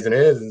 And the reason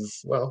is,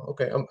 well,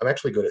 okay, I'm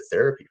actually good at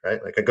therapy,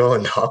 right? Like, I go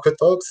and talk with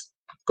folks.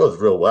 It goes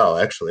real well,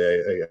 actually.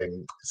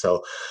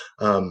 So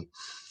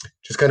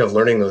just kind of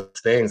learning those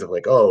things of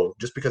like, oh,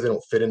 just because I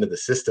don't fit into the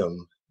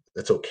system,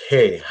 that's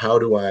okay. How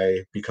do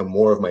I become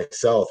more of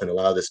myself and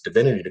allow this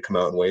divinity to come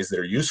out in ways that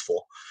are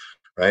useful,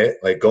 right?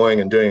 Like,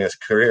 going and doing a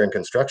career in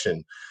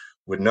construction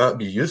would not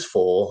be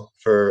useful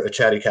for a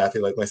chatty Cathy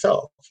like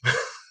myself.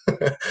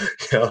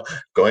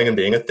 Going and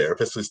being a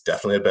therapist was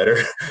definitely a better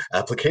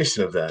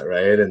application of that,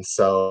 right? And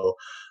so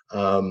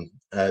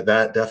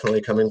that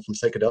definitely coming from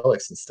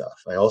psychedelics and stuff.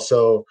 I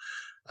also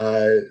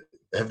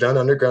have done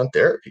underground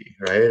therapy,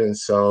 right? And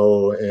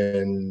so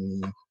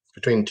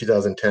between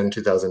 2010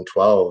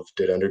 2012,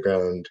 did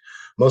underground,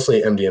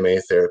 mostly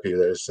MDMA therapy.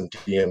 There's some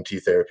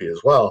DMT therapy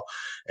as well,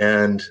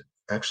 and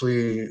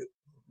actually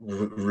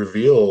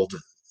revealed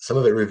some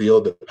of it,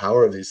 revealed the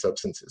power of these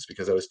substances,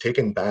 because I was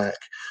taken back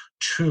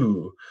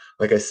to,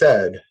 like I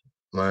said,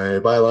 my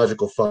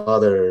biological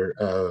father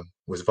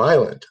was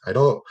violent.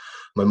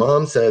 My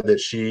mom said that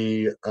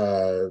she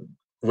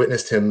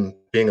witnessed him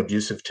being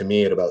abusive to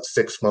me at about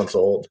 6 months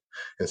old.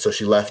 And so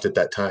she left at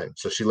that time.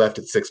 So she left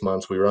at 6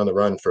 months. We were on the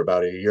run for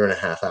about a year and a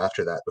half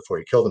after that, before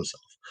he killed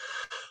himself.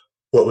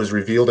 What was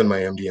revealed in my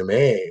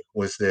MDMA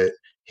was that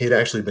he had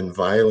actually been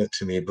violent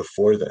to me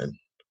before then.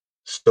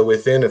 So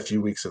within a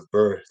few weeks of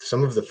birth,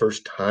 some of the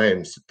first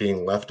times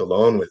being left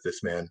alone with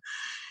this man,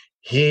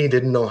 he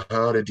didn't know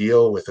how to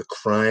deal with a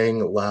crying,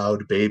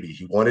 loud baby.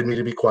 He wanted me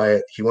to be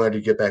quiet. He wanted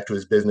to get back to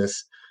his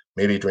business,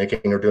 maybe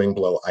drinking or doing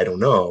blow, I don't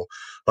know.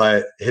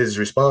 But his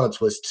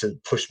response was to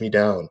push me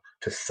down,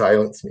 to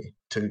silence me,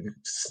 to,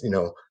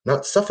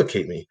 not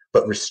suffocate me,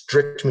 but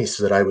restrict me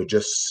so that I would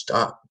just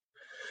stop.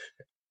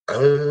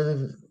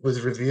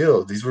 These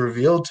were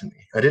revealed to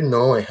me. I didn't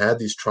know I had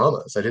these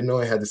traumas. I didn't know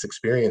I had this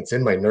experience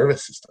in my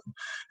nervous system.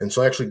 And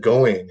so actually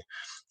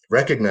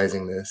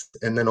recognizing this,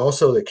 and then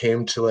also it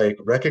came to like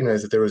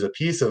recognize that there was a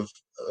piece of,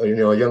 a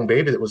young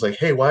baby that was like,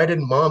 hey, why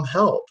didn't mom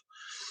help?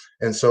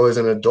 And so as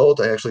an adult,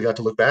 I actually got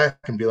to look back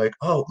and be like,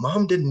 oh,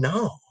 mom didn't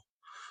know.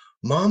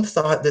 Mom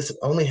thought this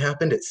only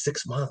happened at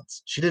 6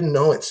 months. She didn't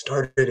know it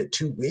started at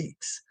 2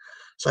 weeks.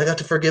 So I got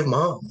to forgive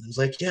mom. I was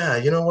like, yeah,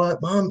 you know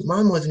what?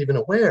 Mom wasn't even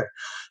aware.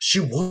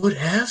 She would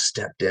have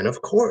stepped in,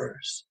 of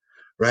course.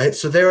 Right.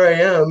 So there I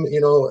am,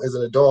 as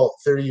an adult,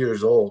 30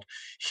 years old,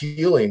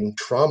 healing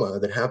trauma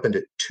that happened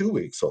at 2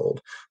 weeks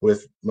old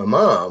with my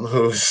mom,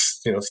 who's,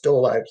 still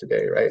alive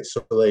today. Right.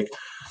 So like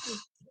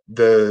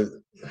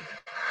the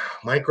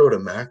micro to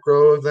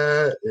macro of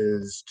that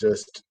is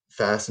just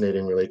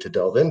fascinating, really, to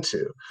delve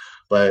into.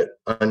 But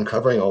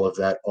uncovering all of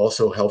that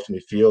also helped me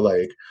feel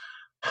like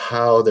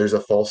how there's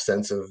a false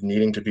sense of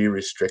needing to be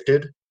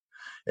restricted,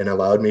 and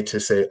allowed me to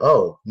say,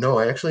 oh, no,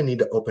 I actually need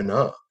to open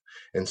up.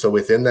 And so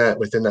within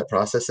that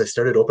process, I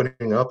started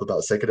opening up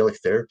about psychedelic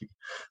therapy,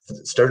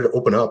 started to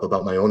open up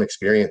about my own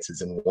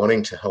experiences and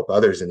wanting to help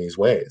others in these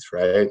ways,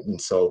 right? And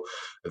so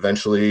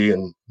eventually,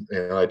 and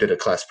I did a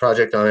class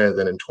project on it.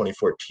 Then in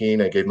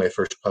 2014, I gave my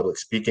first public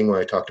speaking where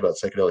I talked about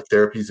psychedelic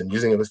therapies and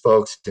using it with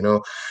folks,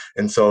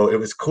 and so it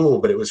was cool.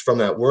 But it was from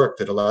that work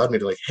that allowed me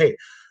to like, hey,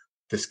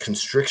 this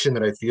constriction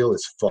that I feel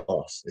is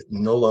false. It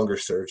no longer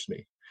serves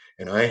me.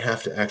 And I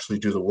have to actually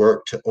do the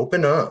work to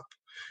open up.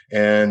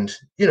 And,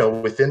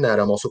 within that,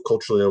 I'm also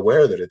culturally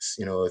aware that it's,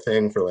 a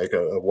thing for like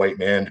a white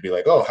man to be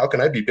like, oh, how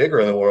can I be bigger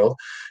in the world?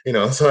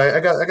 So I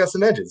got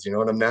some edges, and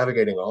I'm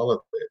navigating all of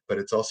it. But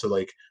it's also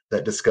like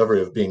that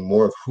discovery of being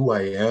more of who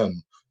I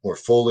am, more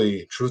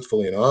fully,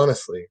 truthfully, and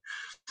honestly.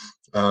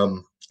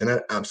 And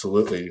that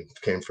absolutely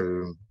came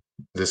through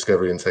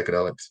discovery in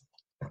psychedelics.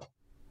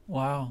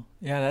 Wow.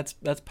 Yeah,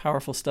 that's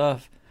powerful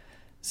stuff.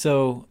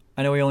 So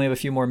I know we only have a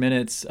few more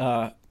minutes.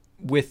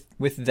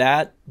 With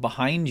that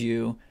behind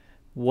you,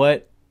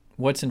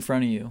 what's in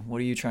front of you? What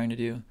are you trying to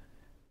do?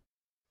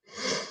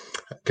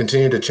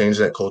 Continue to change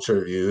that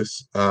culture of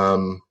use. A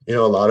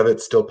lot of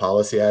it's still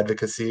policy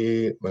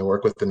advocacy. My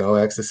work with the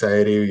Nowak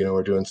Society,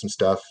 we're doing some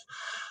stuff,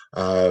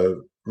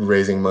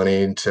 raising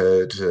money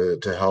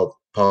to help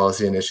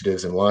policy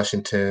initiatives in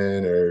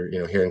Washington or,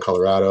 here in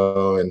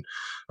Colorado. And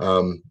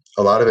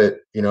a lot of it,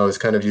 is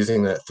kind of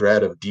using that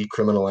thread of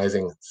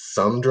decriminalizing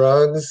some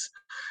drugs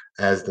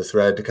as the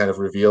thread to kind of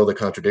reveal the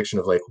contradiction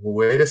of like,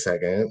 wait a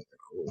second,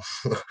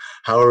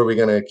 how are we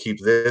going to keep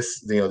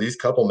this, these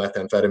couple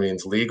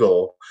methamphetamines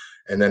legal,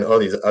 and then,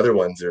 these other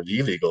ones are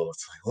illegal?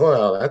 It's like,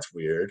 well, that's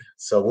weird.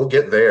 So we'll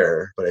get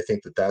there. But I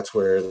think that that's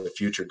where the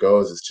future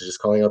goes, is to just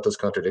calling out those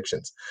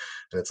contradictions.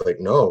 And it's like,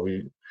 no,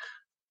 we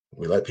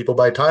let people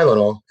buy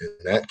Tylenol, and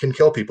that can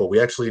kill people. We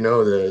actually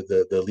know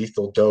the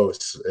lethal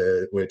dose,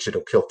 which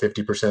it'll kill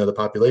 50% of the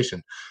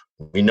population.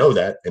 We know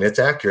that, and it's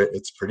accurate.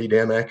 It's pretty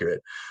damn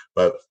accurate,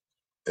 but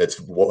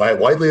it's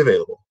widely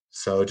available.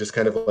 So just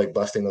kind of like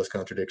busting those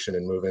contradictions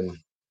and moving.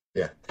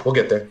 Yeah, we'll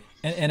get there.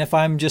 And if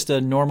I'm just a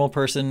normal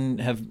person,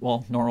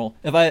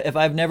 if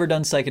I've never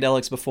done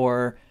psychedelics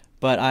before,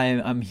 but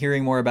I'm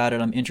hearing more about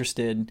it, I'm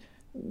interested,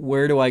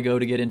 where do I go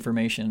to get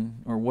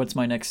information, or what's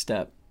my next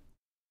step?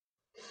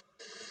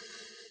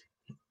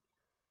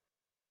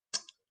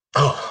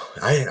 Oh,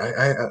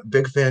 I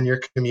big fan of your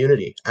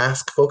community.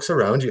 Ask folks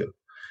around you.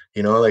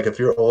 Like if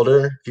you're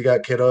older, if you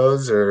got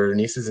kiddos or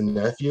nieces and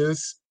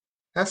nephews,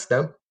 ask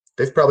them.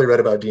 They've probably read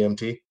about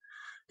DMT.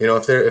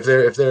 If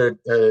they're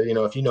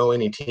if you know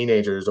any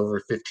teenagers over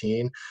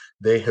 15,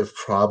 they have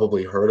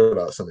probably heard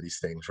about some of these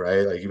things,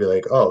 right? Like you'd be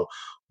like, oh,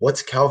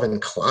 what's Calvin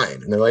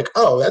Klein? And they're like,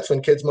 oh, that's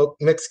when kids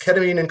mix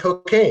ketamine and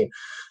cocaine.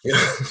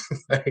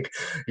 Like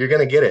you're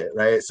gonna get it,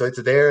 right? So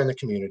it's there in the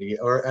community.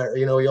 Or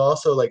you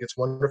also, like, it's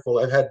wonderful.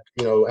 I've had,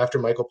 after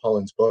Michael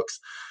Pollan's books,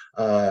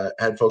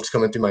 had folks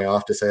coming through my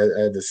office. I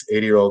had this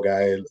 80-year-old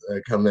guy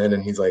come in,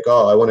 and he's like,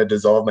 oh, I want to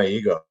dissolve my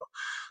ego.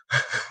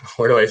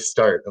 Where do I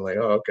start? I'm like,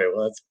 oh, okay,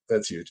 well,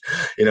 that's huge,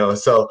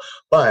 so,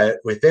 but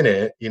within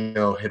it,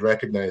 had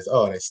recognized,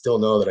 oh, and I still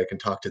know that I can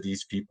talk to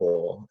these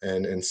people.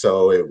 And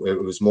so it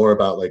was more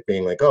about like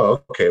being like,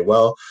 oh, okay,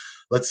 well,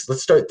 let's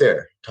start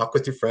there. Talk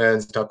with your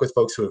friends, talk with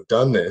folks who have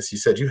done this. You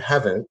said you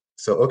haven't.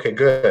 So, okay,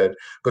 good.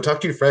 Go talk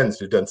to your friends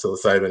who've done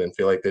psilocybin and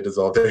feel like they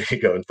dissolve their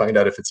ego, and find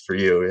out if it's for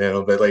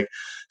you, but like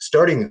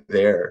starting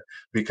there,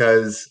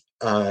 because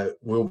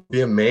we'll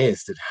be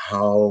amazed at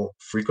how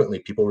frequently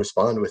people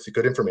respond with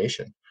good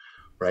information,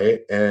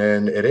 right?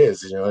 And it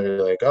is,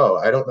 you're like, oh,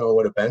 I don't know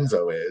what a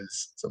benzo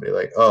is. Somebody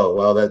like, oh,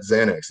 well, that's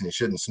Xanax, and you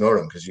shouldn't snort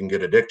them because you can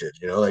get addicted.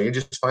 Like you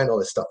just find all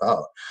this stuff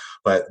out.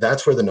 But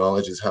that's where the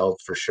knowledge is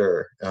held for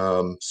sure.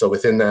 So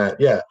within that,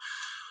 yeah,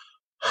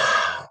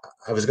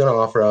 I was going to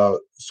offer out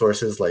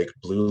sources like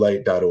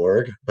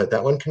bluelight.org, but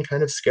that one can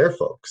kind of scare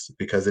folks,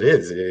 because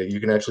you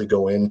can actually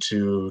go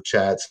into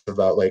chats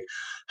about like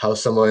how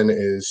someone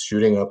is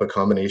shooting up a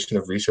combination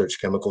of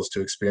research chemicals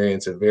to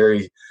experience a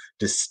very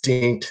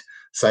distinct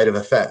set of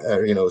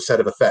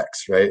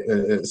effects, right?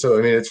 So,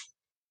 I mean,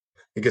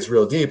 it gets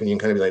real deep, and you can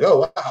kind of be like,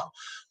 oh, wow.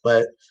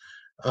 But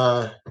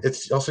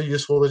it's also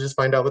useful to just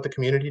find out what the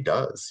community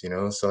does,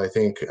 So I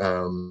think,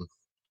 I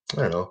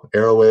don't know,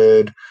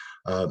 Arrowhead,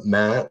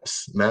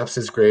 MAPS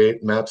is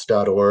great.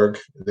 MAPS.org.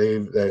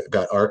 They've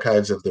got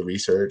archives of the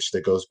research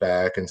that goes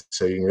back, and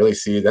so you can really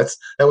see that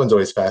one's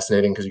always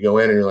fascinating, because you go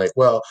in and you're like,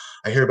 well,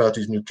 I hear about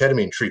these new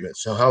ketamine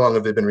treatments. So how long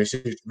have they been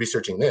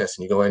researching this?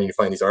 And you go in and you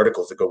find these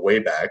articles that go way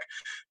back.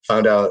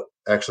 Found out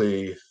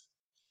actually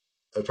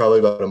probably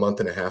about a month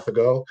and a half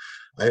ago,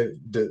 I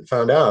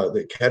found out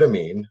that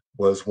ketamine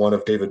was one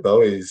of David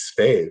Bowie's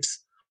faves.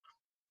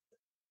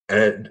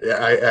 And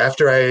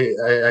after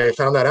I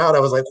found that out, I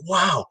was like,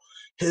 wow,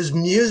 his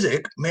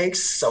music makes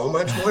so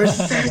much more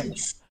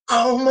sense.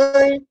 Oh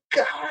my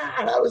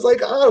God. I was like,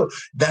 oh,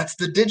 that's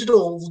the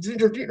digital,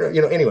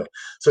 anyway.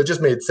 So it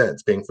just made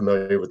sense, being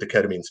familiar with the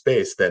ketamine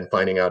space, then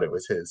finding out it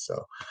was his.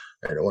 So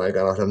I don't know why I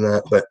got off on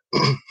that, but.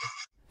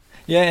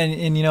 Yeah.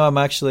 And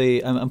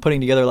I'm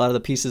putting together a lot of the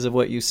pieces of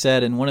what you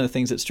said. And one of the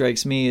things that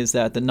strikes me is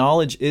that the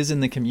knowledge is in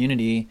the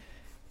community.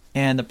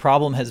 And the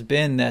problem has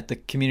been that the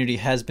community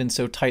has been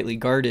so tightly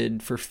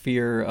guarded for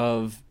fear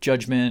of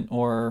judgment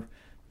or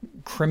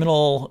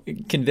criminal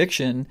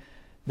conviction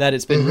that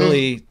it's been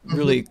really,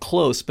 really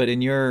close. But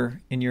in your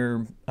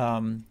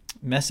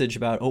message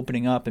about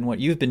opening up and what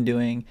you've been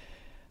doing,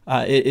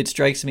 it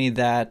strikes me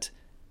that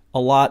a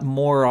lot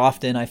more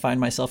often I find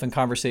myself in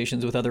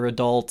conversations with other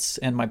adults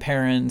and my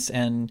parents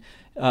and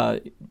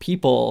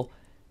people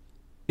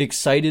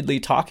excitedly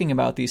talking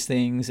about these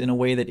things in a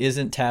way that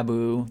isn't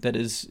taboo, that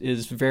is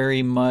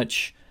very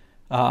much,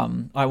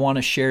 I want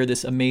to share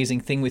this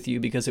amazing thing with you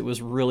because it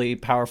was really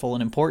powerful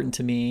and important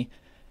to me.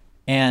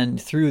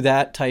 And through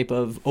that type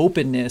of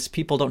openness,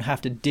 people don't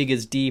have to dig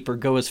as deep or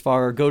go as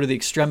far or go to the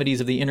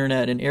extremities of the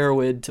internet and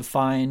Arrowhead to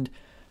find,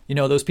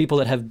 those people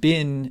that have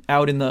been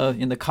out in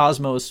the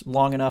cosmos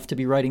long enough to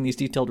be writing these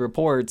detailed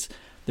reports.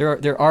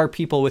 There are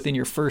people within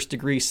your first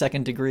degree,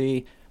 second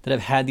degree that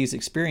have had these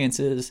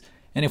experiences.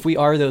 And if we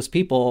are those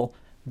people,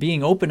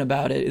 being open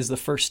about it is the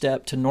first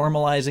step to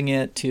normalizing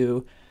it,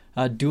 to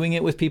doing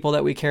it with people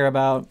that we care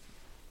about.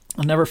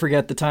 I'll never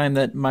forget the time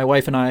that my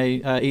wife and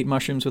I ate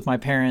mushrooms with my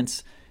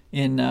parents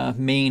in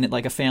Maine at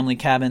like a family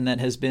cabin that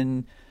has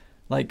been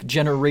like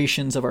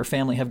generations of our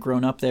family have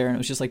grown up there, and it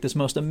was just like this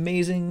most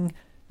amazing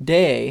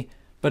day,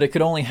 but it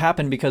could only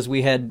happen because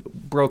we had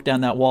broke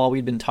down that wall.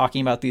 We'd been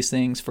talking about these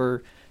things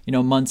for,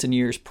 months and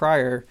years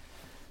prior.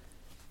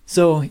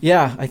 So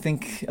yeah, I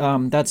think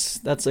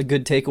that's a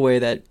good takeaway,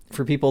 that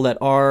for people that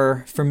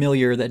are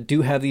familiar, that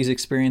do have these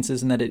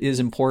experiences, and that it is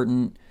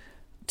important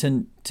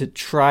to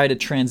try to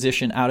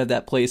transition out of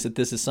that place, that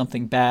this is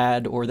something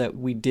bad or that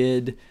we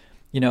did,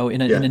 in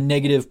a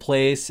negative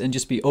place, and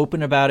just be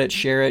open about it,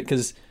 share it,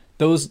 because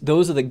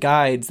those are the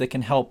guides that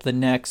can help the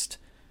next,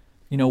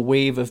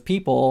 wave of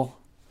people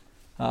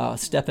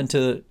step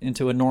into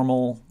a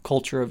normal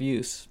culture of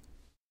use.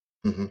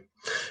 Mm-hmm.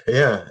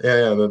 Yeah.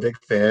 I'm a big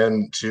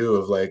fan too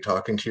of like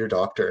talking to your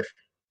doctor.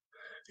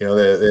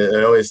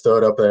 They always throw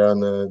it up there on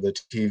the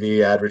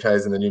TV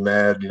advertising the new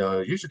med.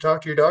 You should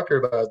talk to your doctor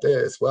about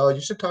this. Well,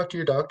 you should talk to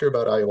your doctor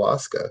about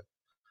ayahuasca.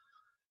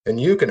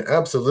 And you can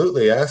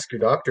absolutely ask your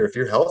doctor if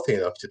you're healthy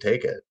enough to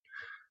take it.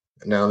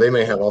 Now, they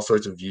may have all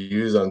sorts of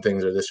views on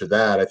things or this or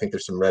that. I think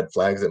there's some red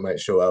flags that might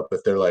show up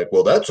if they're like,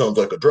 well, that sounds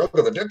like a drug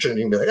of addiction.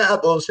 You can be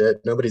like,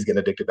 bullshit. Nobody's getting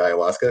addicted to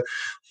ayahuasca.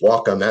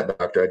 Walk on that,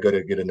 doctor. I'd go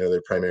to get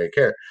another primary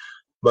care.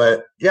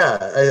 But yeah,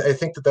 I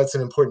think that's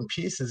an important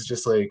piece, is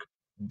just like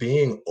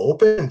being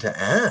open to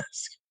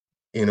ask,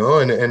 and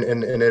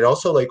it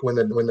also, like, when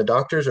the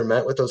doctors are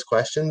met with those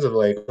questions of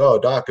like, oh,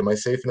 doc, am I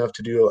safe enough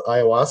to do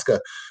ayahuasca?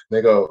 And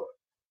they go,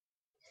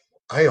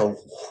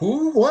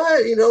 who,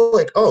 what,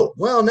 like, oh,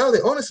 well, now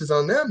the onus is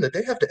on them, that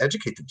they have to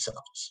educate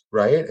themselves,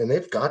 right? And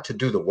they've got to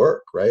do the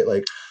work, right?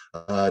 Like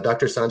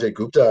Dr. Sanjay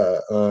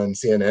Gupta on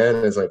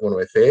CNN is like one of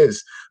my faves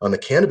on the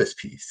cannabis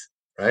piece,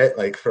 right?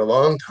 Like, for a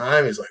long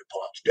time, he's like,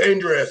 oh, it's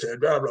dangerous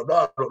and blah, blah,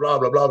 blah, blah, blah,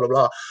 blah, blah, blah,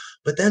 blah.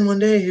 But then one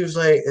day he was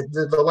like,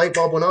 the light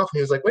bulb went off, and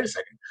he was like, wait a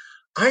second,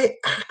 I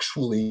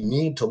actually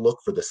need to look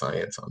for the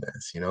science on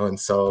this, and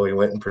so he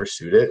went and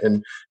pursued it,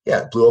 and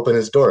yeah, blew open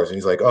his doors. And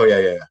he's like, oh,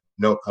 yeah.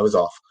 No, I was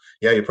off.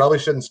 Yeah, you probably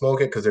shouldn't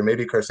smoke it because there may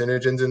be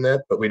carcinogens in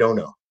that, but we don't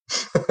know.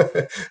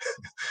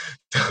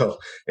 So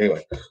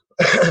anyway.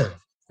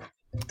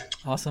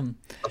 Awesome.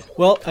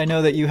 Well, I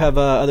know that you have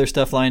other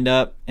stuff lined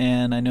up,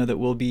 and I know that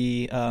we'll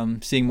be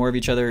seeing more of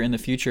each other in the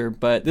future,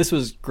 but this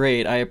was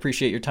great. I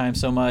appreciate your time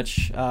so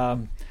much.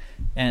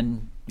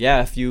 And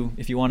yeah, if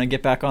you want to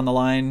get back on the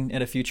line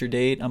at a future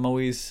date, I'm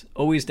always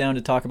down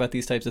to talk about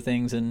these types of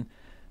things. And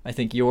I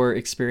think your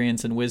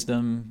experience and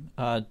wisdom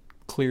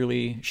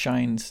clearly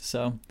shines.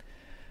 So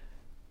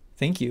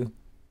thank you.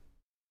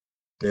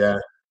 Yeah,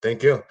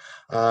 thank you.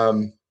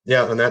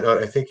 Yeah, on that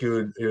note, I think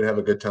you would have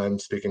a good time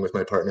speaking with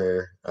my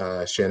partner,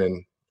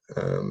 Shannon.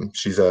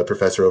 She's a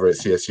professor over at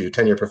CSU,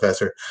 tenure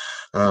professor.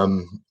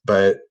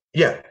 But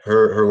yeah,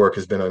 her work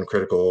has been on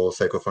critical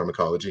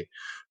psychopharmacology.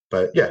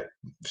 But yeah,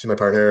 she's my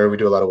partner. We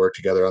do a lot of work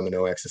together on the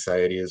Nowak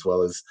Society, as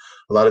well as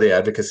a lot of the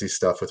advocacy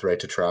stuff with Right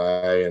to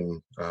Try,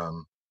 and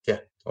yeah,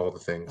 all the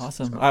things.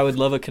 Awesome. So I would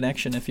love a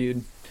connection if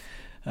you'd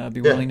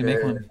be willing to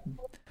make one.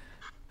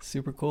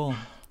 Super cool.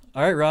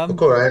 All right, Rob.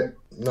 Cool, right?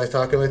 Nice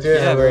talking with you.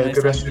 Have a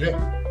good rest of your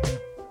day.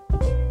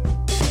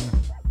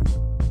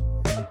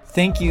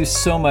 Thank you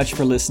so much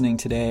for listening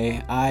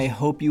today. I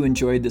hope you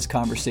enjoyed this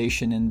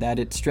conversation and that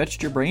it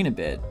stretched your brain a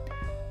bit.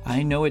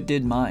 I know it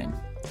did mine.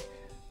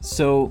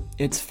 So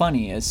it's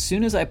funny, as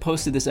soon as I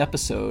posted this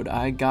episode,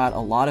 I got a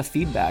lot of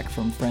feedback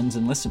from friends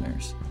and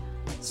listeners.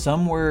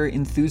 Some were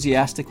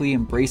enthusiastically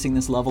embracing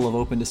this level of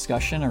open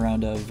discussion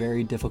around a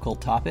very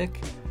difficult topic,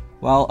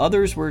 while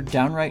others were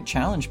downright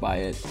challenged by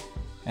it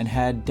and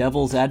had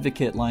devil's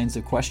advocate lines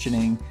of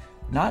questioning,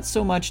 not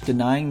so much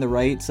denying the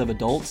rights of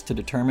adults to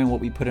determine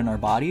what we put in our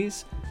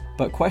bodies,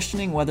 but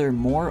questioning whether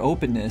more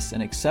openness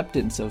and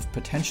acceptance of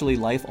potentially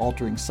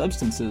life-altering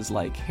substances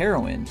like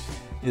heroin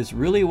is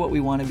really what we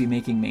want to be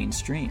making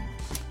mainstream.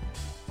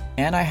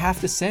 And I have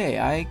to say,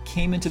 I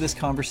came into this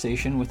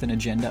conversation with an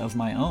agenda of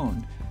my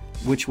own,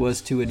 which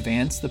was to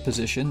advance the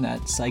position that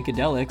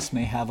psychedelics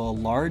may have a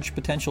large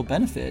potential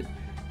benefit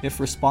if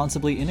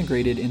responsibly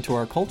integrated into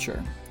our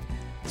culture.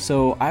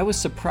 So I was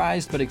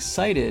surprised but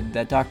excited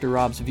that Dr.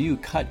 Rob's view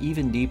cut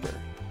even deeper,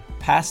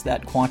 past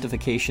that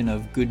quantification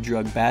of good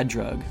drug, bad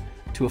drug,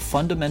 to a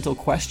fundamental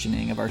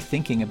questioning of our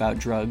thinking about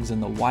drugs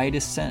in the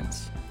widest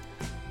sense.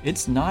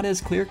 It's not as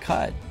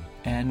clear-cut,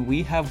 and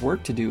we have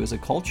work to do as a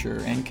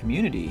culture and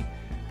community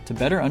to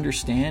better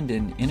understand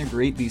and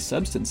integrate these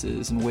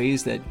substances in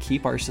ways that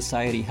keep our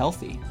society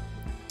healthy.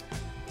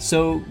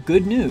 So,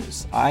 good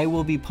news, I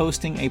will be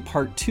posting a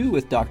part 2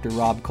 with Dr.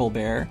 Rob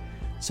Colbert,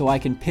 so I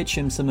can pitch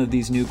him some of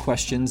these new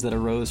questions that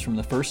arose from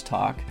the first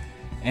talk,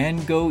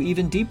 and go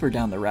even deeper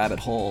down the rabbit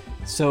hole.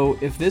 So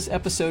if this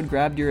episode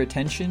grabbed your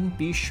attention,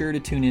 be sure to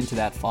tune into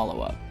that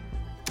follow-up.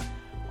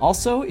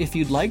 Also, if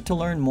you'd like to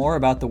learn more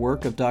about the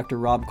work of Dr.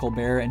 Rob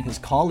Colbert and his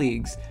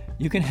colleagues,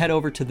 you can head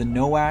over to the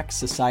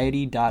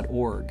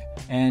nowaksociety.org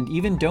and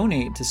even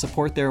donate to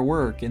support their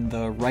work in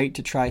the Right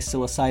to Try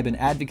Psilocybin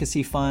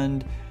Advocacy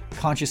Fund,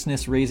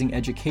 consciousness-raising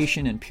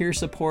education and peer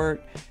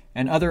support,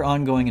 and other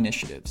ongoing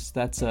initiatives.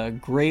 That's a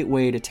great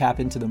way to tap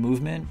into the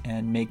movement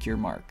and make your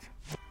mark.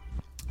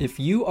 If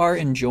you are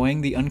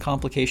enjoying the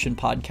Uncomplication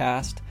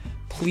podcast,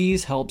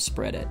 please help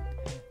spread it.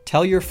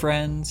 Tell your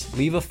friends,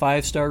 leave a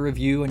 5-star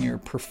review on your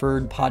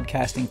preferred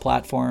podcasting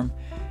platform,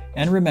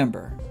 and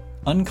remember,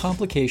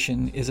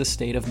 uncomplication is a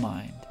state of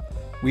mind.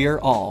 We are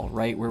all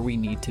right where we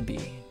need to be.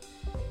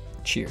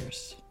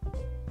 Cheers.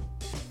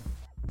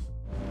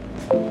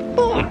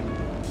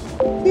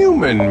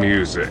 Human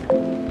music.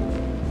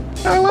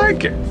 I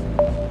like it.